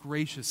and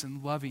gracious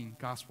and loving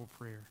gospel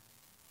prayer.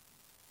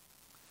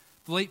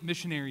 The late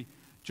missionary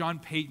John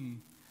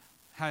Paton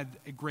had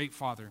a great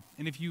father.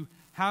 And if you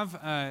have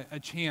a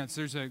chance,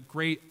 there's a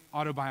great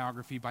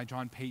autobiography by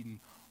John Paton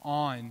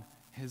on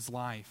his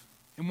life.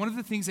 And one of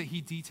the things that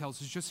he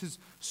details is just his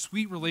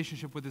sweet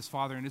relationship with his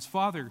father. And his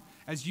father,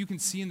 as you can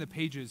see in the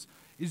pages,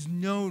 is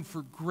known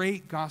for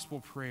great gospel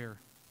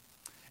prayer.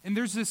 And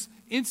there's this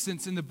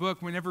instance in the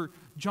book whenever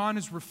John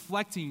is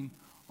reflecting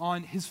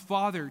on his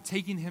father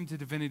taking him to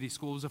divinity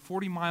school. It was a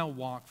 40-mile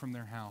walk from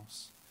their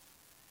house.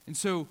 And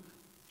so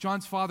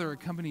John's father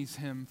accompanies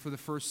him for the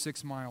first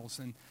 6 miles,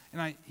 and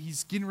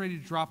he's getting ready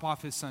to drop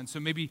off his son. So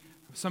maybe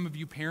some of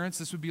you parents,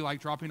 this would be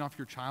like dropping off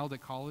your child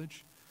at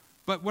college.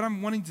 But what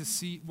I'm wanting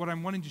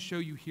to show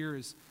you here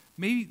is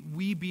maybe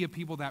we be a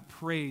people that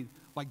prayed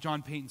like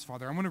John Paton's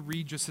father. I want to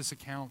read just this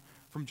account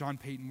from John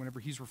Paton whenever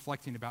he's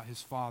reflecting about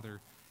his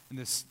father in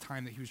this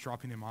time that he was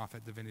dropping him off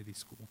at divinity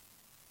school.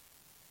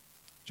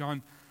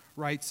 John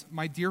writes,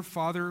 "My dear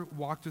father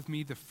walked with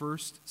me the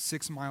first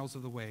 6 miles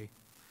of the way.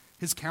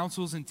 His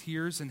counsels and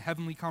tears and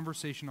heavenly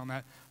conversation on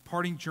that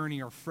parting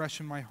journey are fresh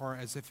in my heart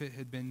as if it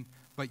had been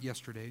but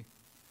yesterday.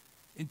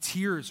 And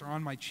tears are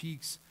on my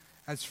cheeks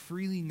as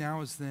freely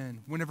now as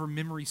then, whenever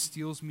memory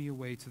steals me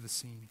away to the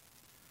scene.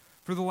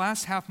 For the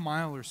last half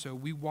mile or so,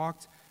 we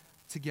walked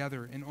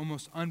together in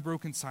almost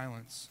unbroken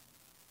silence.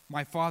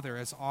 My father,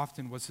 as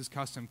often was his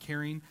custom,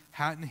 carrying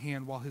hat in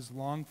hand while his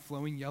long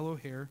flowing yellow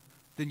hair,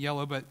 then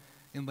yellow but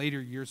in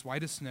later years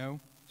white as snow,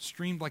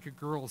 streamed like a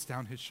girl's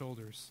down his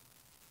shoulders.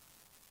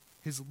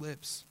 His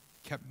lips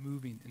kept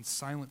moving in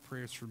silent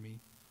prayers for me,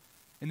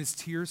 and his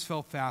tears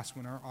fell fast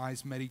when our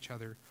eyes met each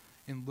other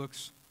in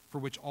looks for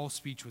which all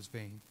speech was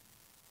vain.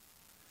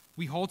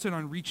 We halted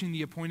on reaching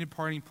the appointed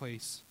parting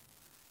place.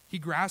 He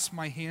grasped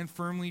my hand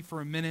firmly for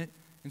a minute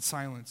in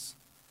silence,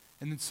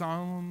 and then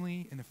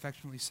solemnly and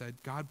affectionately said,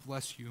 'God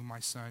bless you, my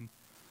son.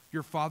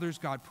 Your father's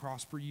God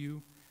prosper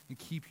you and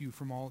keep you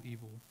from all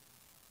evil.'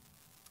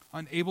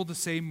 Unable to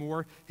say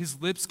more,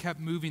 his lips kept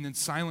moving in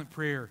silent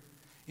prayer.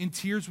 In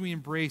tears we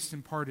embraced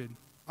and parted.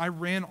 I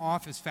ran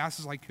off as fast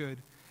as I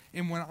could,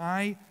 and when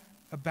I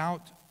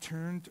about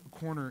turned a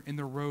corner in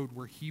the road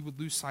where he would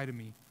lose sight of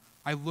me,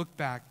 I looked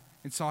back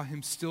and saw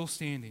him still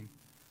standing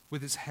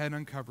with his head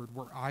uncovered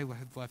where I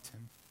had left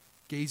him,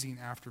 gazing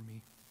after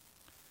me.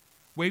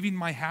 Waving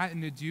my hat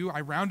in adieu, I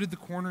rounded the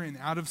corner and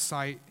out of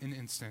sight in an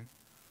instant.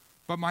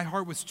 But my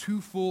heart was too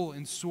full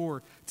and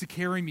sore to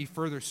carry me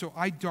further, so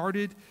I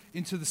darted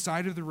into the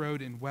side of the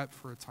road and wept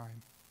for a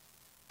time.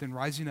 Then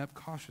rising up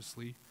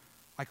cautiously,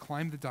 I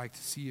climbed the dike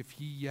to see if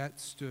he yet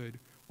stood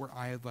where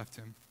I had left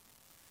him.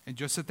 And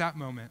just at that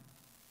moment,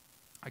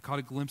 I caught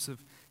a glimpse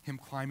of him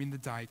climbing the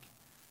dike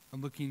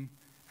and looking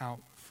out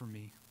for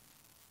me.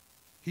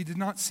 He did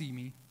not see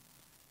me,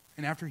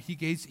 and after he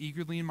gazed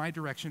eagerly in my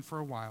direction for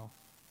a while,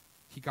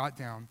 he got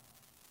down,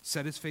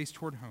 set his face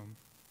toward home,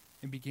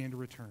 and began to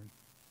return,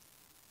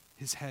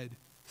 his head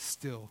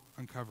still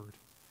uncovered,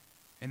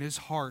 and his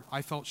heart,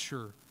 I felt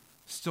sure,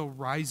 still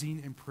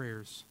rising in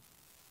prayers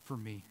for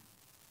me.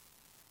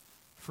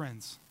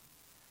 Friends,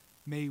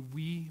 may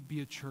we be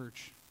a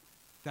church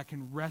that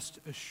can rest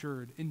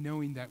assured in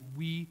knowing that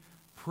we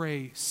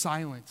pray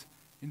silent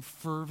and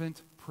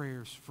fervent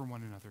prayers for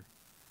one another.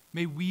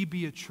 May we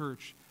be a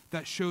church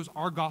that shows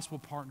our gospel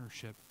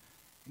partnership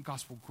in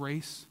gospel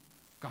grace,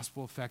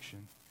 gospel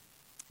affection,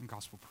 and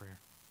gospel prayer.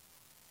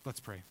 Let's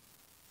pray.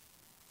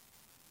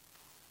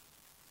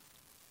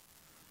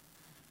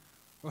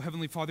 Oh,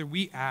 Heavenly Father,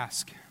 we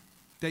ask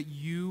that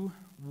you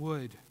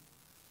would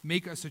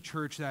make us a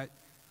church that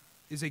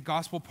is a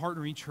gospel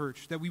partnering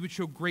church, that we would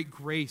show great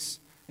grace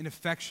and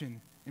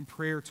affection and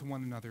prayer to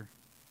one another.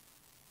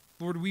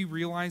 Lord, we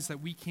realize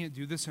that we can't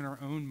do this in our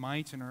own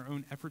might and our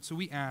own effort, so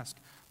we ask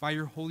by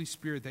your Holy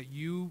Spirit that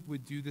you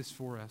would do this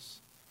for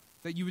us,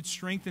 that you would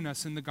strengthen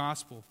us in the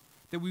gospel,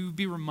 that we would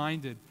be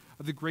reminded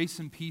of the grace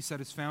and peace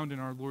that is found in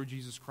our Lord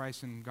Jesus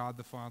Christ and God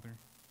the Father.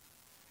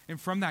 And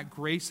from that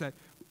grace, that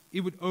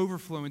it would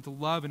overflow into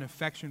love and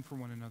affection for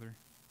one another.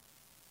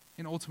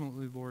 And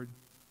ultimately, Lord,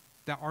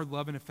 that our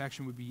love and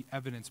affection would be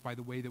evidenced by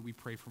the way that we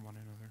pray for one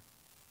another.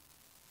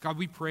 God,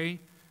 we pray,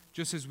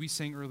 just as we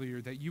sang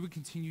earlier, that you would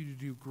continue to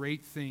do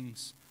great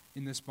things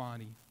in this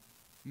body,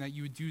 and that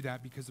you would do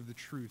that because of the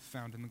truth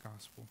found in the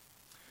gospel.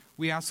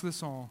 We ask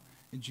this all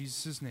in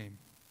Jesus' name.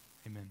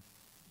 Amen.